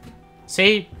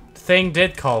 See, the thing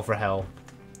did call for help.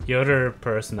 The other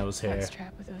person that was I here. was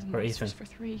trapped with those Or monsters Ethan.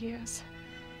 for 3 years.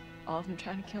 All of them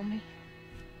trying to kill me.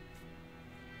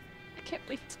 I can't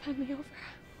believe it's finally over.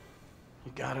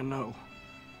 You gotta know.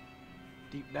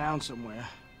 Deep down somewhere,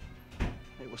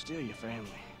 they were still your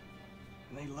family.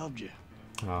 And they loved you.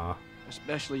 Aw.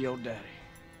 Especially your daddy.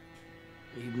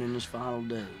 Even in his final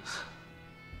days.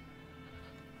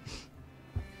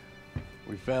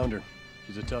 We found her.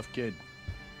 She's a tough kid.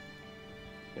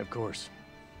 Yeah, of course.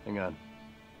 Hang on.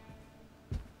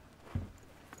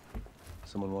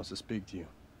 Someone wants to speak to you.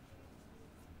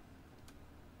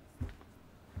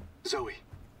 Zoe.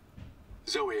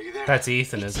 Zoe, are you there? That's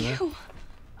Ethan, It's isn't it? you.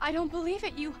 I don't believe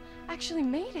it. You actually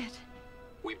made it.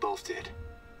 We both did.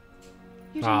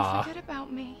 You didn't Aw. forget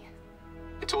about me.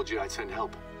 I told you I'd send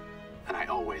help. And I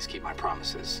always keep my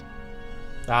promises.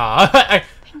 Ah,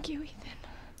 Thank you, Ethan.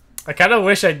 I kind of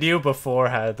wish I knew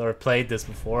beforehand or played this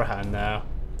beforehand now.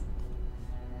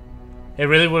 It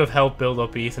really would have helped build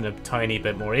up Ethan a tiny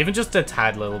bit more, even just a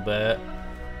tad little bit.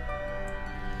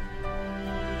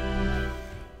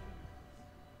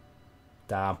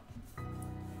 Damn.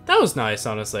 That was nice,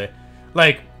 honestly.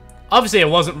 Like, obviously it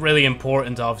wasn't really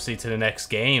important, obviously, to the next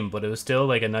game, but it was still,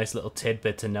 like, a nice little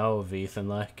tidbit to know of Ethan,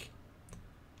 like.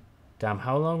 Damn,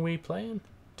 how long were you playing?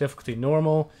 Difficulty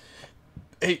normal.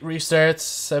 8 restarts,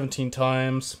 17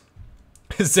 times.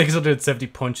 670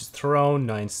 punches thrown,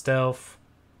 9 stealth.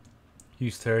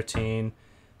 Use 13.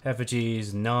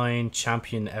 Effigies 9.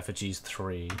 Champion effigies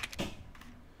 3.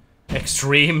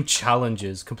 Extreme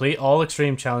challenges. Complete all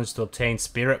extreme challenges to obtain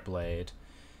Spirit Blade.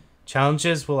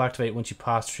 Challenges will activate once you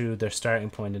pass through their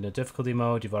starting point in a difficulty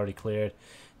mode you've already cleared.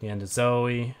 The end of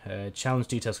Zoe. Challenge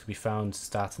details can be found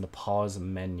stats in the pause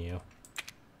menu.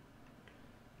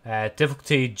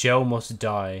 Difficulty Joe must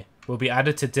die. Will be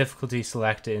added to difficulty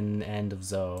selected in end of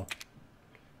Zoe.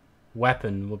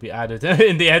 Weapon will be added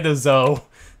in the end of Zoe.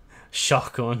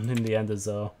 Shotgun in the end of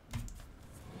Zoe.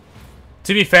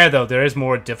 To be fair though, there is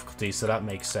more difficulty, so that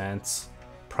makes sense.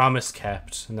 Promise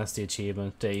kept, and that's the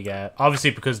achievement. There you go.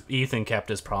 Obviously because Ethan kept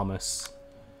his promise.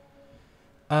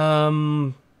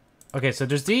 Okay, so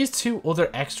there's these 2 other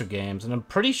extra games, and I'm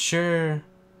pretty sure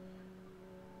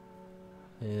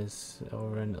is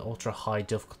over an ultra high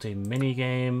difficulty mini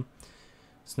game.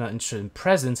 It's not interested in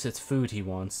presents, it's food he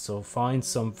wants, so find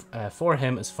some for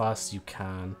him as fast as you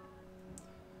can.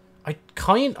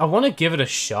 I want to give it a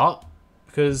shot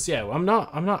because yeah, I'm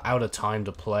not out of time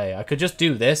to play. I could just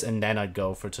do this and then I'd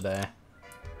go for today.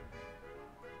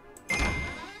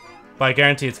 But I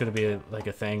guarantee it's gonna be like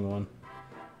a thing one.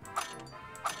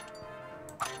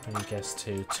 I guess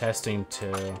 2. Testing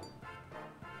 2.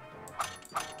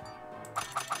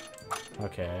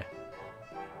 Okay.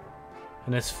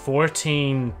 And it's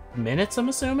 14 minutes, I'm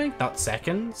assuming? Not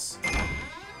seconds?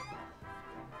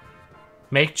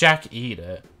 Make Jack eat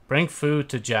it. Bring food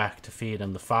to Jack to feed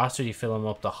him. The faster you fill him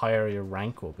up, the higher your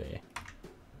rank will be.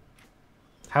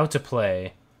 How to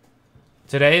play.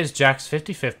 Today is Jack's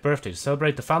 55th birthday. To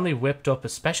celebrate, the family whipped up a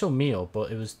special meal,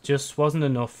 but it just wasn't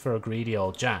enough for a greedy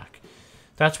old Jack.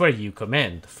 That's where you come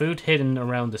in. The food hidden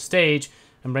around the stage,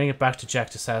 and bring it back to Jack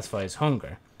to satisfy his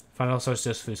hunger. Find all sorts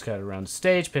of food scattered around the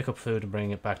stage, pick up food and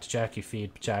bring it back to Jack. You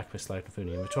feed Jack by selecting food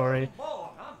in the inventory. Boy,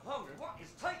 I'm hungry. What is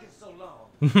taking so long?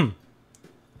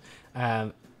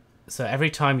 So every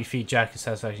time you feed Jack, your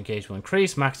satisfaction gauge will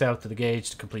increase. Max out to the gauge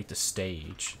to complete the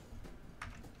stage.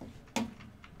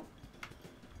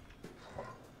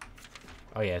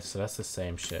 Oh yeah, so that's the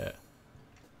same shit.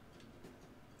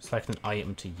 Select an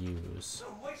item to use.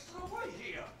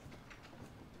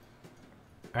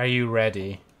 Are you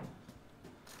ready?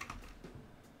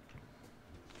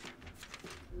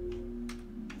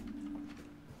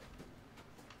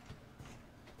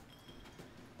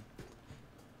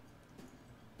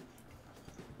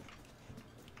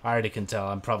 I already can tell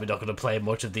I'm probably not going to play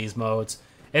much of these modes.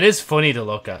 It is funny to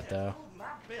look at, though.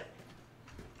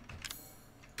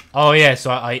 Oh, yeah,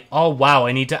 so oh, wow,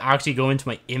 I need to actually go into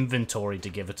my inventory to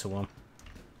give it to him.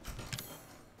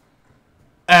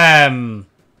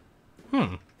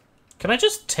 Can I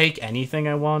just take anything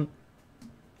I want?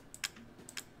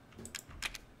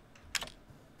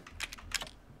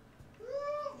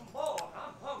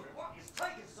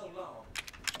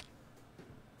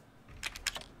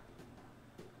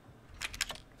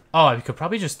 Oh, I could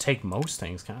probably just take most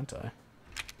things, can't I?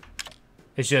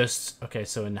 It's just... Okay,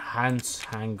 so enhance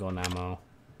handgun ammo.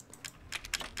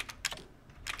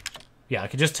 Yeah, I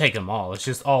could just take them all. It's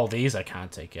just all these I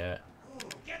can't take yet.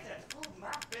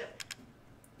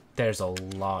 There's a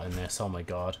lot in this. Oh my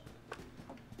god.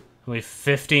 We have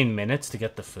 15 minutes to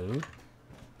get the food.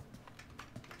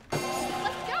 Let's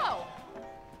go.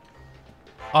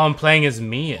 Oh, I'm playing as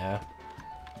Mia.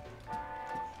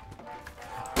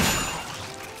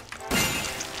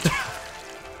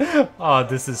 Oh,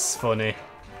 this is funny.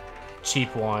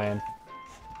 Cheap wine.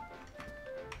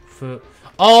 Food.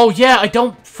 Oh, yeah, I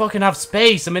don't fucking have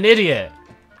space. I'm an idiot.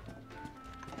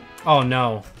 Oh,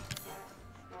 no.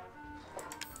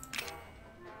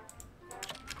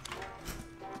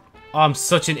 Oh, I'm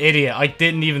such an idiot. I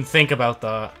didn't even think about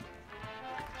that.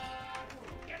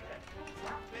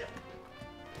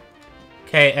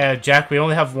 Okay, Jack, we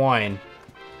only have wine.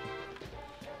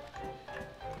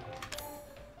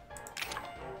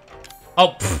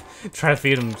 Oh, pfft, try to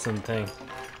feed him something.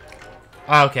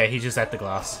 Ah, okay, he just ate the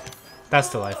glass. That's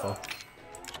delightful.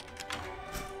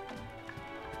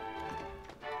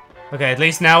 Okay, at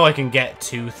least now I can get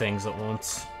 2 things at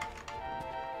once.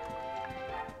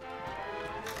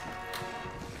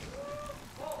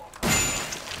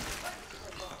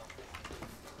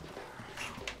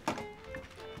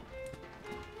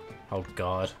 Oh,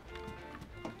 God.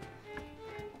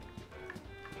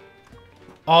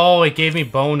 Oh, it gave me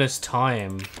bonus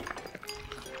time.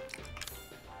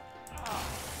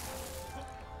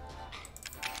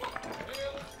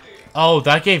 Oh,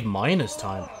 that gave minus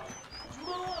time.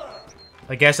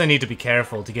 I guess I need to be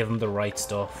careful to give him the right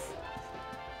stuff.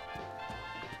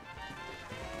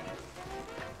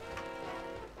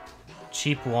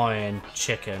 Cheap wine,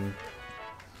 chicken.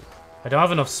 I don't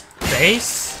have enough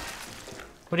space?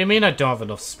 What do you mean I don't have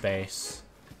enough space?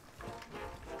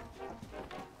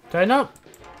 Did I not?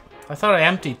 I thought I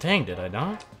emptied thing, did I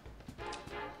not?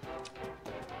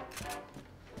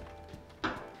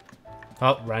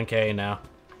 Oh, rank A now.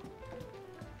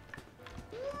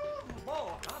 Boy,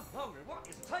 I'm hungry. What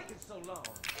is taking so long?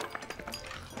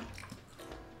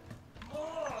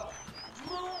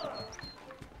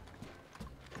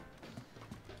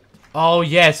 Oh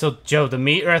yeah, so Joe, the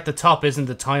meter at the top isn't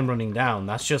the time running down.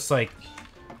 That's just like...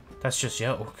 That's just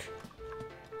yoke.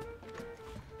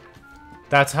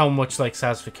 That's how much, like,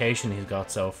 satisfaction he's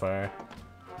got so far.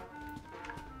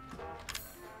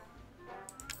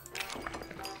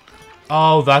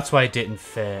 Oh, that's why it didn't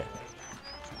fit.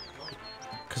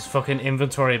 Because fucking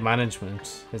inventory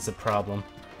management is the problem.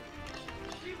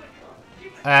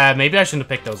 Maybe I shouldn't have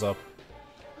picked those up.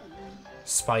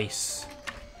 Spice.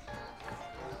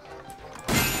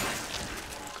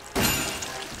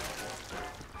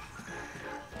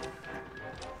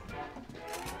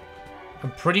 I'm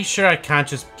pretty sure I can't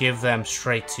just give them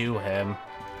straight to him.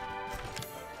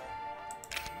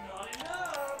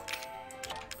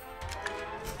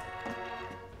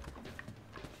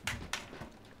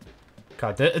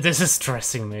 God, this is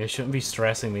stressing me. It shouldn't be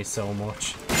stressing me so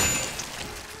much.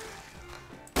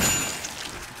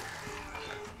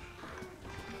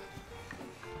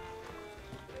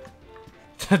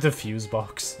 The fuse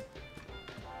box.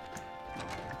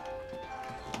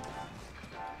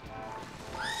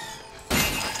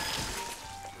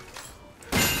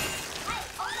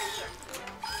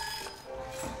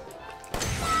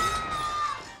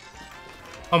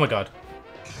 Oh my god.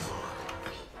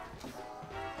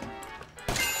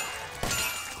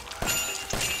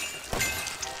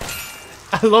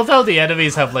 I love how the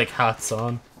enemies have, like, hats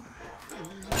on.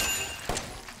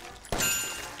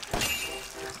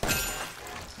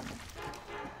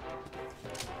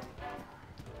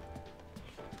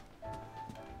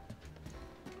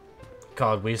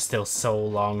 God, we've still so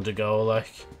long to go,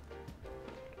 like.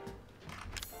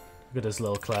 Look at this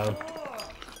little clown.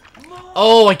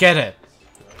 Oh, I get it!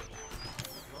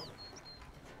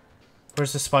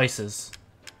 Where's the spices?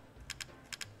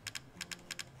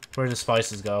 Where do the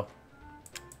spices go?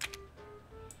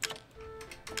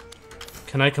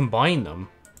 Can I combine them?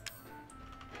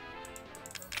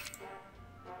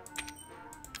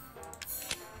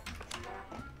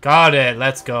 Got it,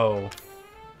 let's go.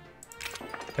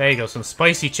 There you go, some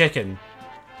spicy chicken.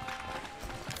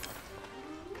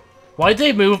 Why'd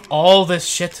they move all this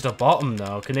shit to the bottom,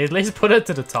 though? Can they at least put it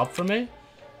to the top for me?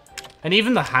 And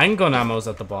even the handgun ammo's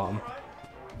at the bottom.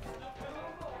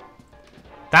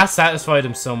 That satisfied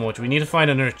him so much. We need to find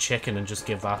another chicken and just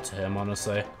give that to him,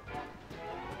 honestly.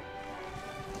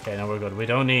 Okay, now we're good. We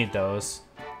don't need those.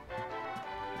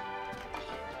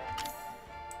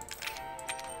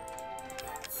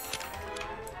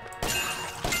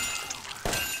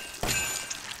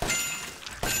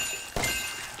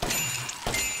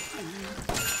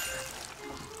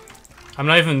 I'm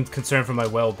not even concerned for my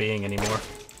well-being anymore.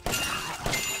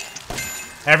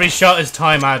 Every shot is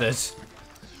time added.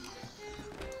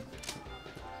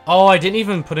 Oh, I didn't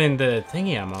even put in the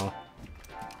thingy ammo.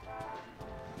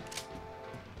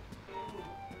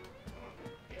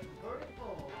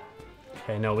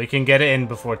 Okay, no, we can get it in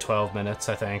before 12 minutes,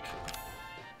 I think.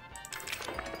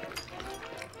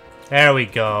 There we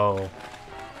go.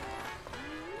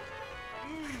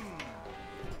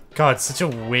 God, such a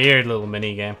weird little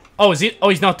mini game. Oh, is he? Oh,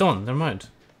 he's not done. Never mind.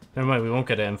 Never mind. We won't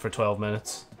get it in for 12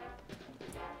 minutes.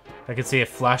 I can see it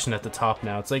flashing at the top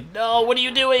now. It's like, no, what are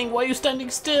you doing? Why are you standing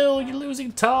still? You're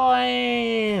losing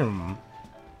time.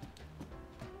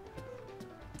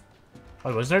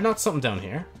 Oh, was there not something down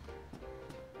here?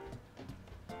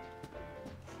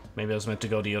 Maybe I was meant to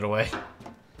go the other way.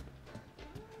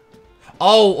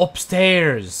 Oh,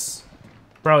 upstairs.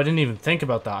 Bro, I didn't even think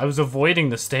about that. I was avoiding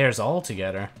the stairs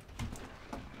altogether.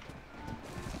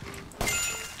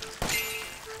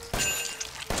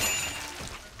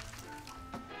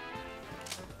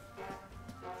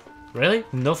 Really?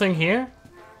 Nothing here?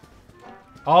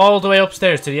 All the way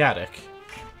upstairs to the attic.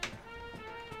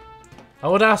 I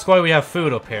would ask why we have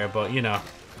food up here, but you know.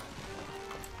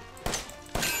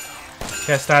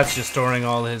 Guess Dad's just storing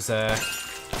all his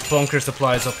bunker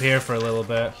supplies up here for a little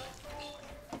bit.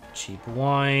 Cheap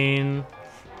wine.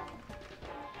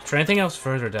 Is there anything else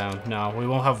further down? No, we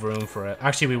won't have room for it.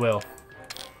 Actually, we will.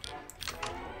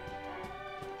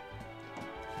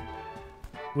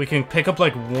 We can pick up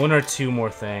like 1 or 2 more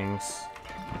things.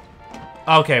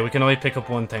 Okay, we can only pick up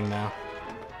 1 thing now.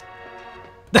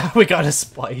 We got a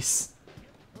spice.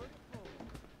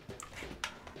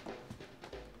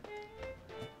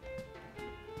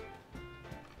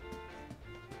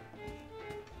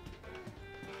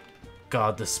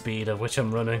 God, the speed at which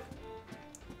I'm running.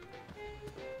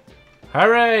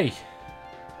 Hooray!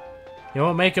 You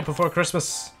won't make it before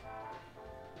Christmas.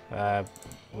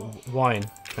 Wine.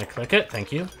 Can I click it?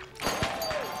 Thank you.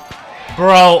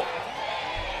 Bro!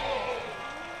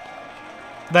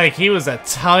 Like, he was a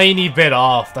tiny bit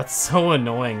off. That's so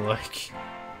annoying, like.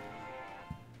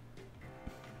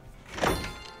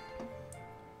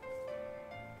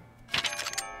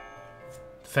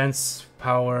 Defense,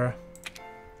 power.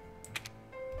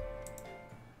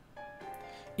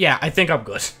 Yeah, I think I'm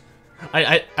good.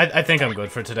 I think I'm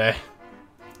good for today.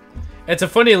 It's a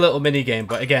funny little mini game,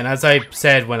 but again, as I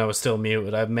said when I was still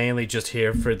muted, I'm mainly just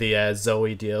here for the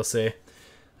Zoe DLC.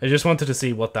 I just wanted to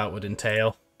see what that would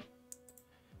entail.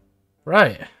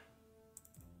 Right.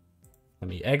 Let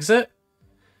me exit.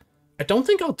 I don't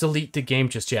think I'll delete the game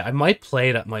just yet. I might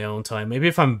play it at my own time. Maybe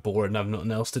if I'm bored and I have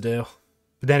nothing else to do.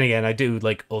 But then again, I do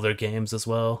like other games as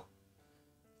well.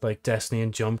 Like Destiny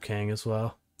and Jump King as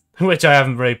well. Which I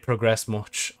haven't really progressed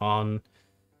much on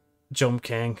Jump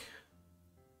King.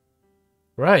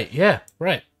 Right, yeah,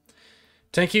 right.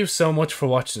 Thank you so much for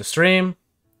watching the stream.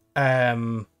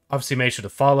 Obviously make sure to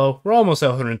follow. We're almost at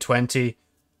 120.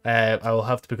 I will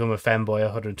have to become a femboy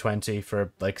 120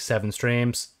 for like 7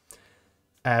 streams.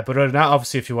 But other than that,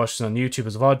 obviously if you watch this on YouTube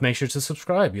as a VOD, make sure to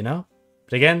subscribe, you know?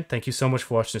 But again, thank you so much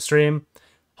for watching the stream.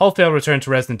 Hopefully I'll return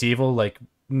to Resident Evil, like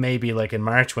maybe like in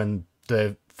March when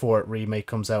the 4 remake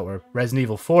comes out, or Resident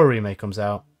Evil 4 remake comes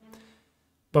out.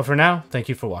 But for now, thank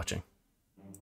you for watching.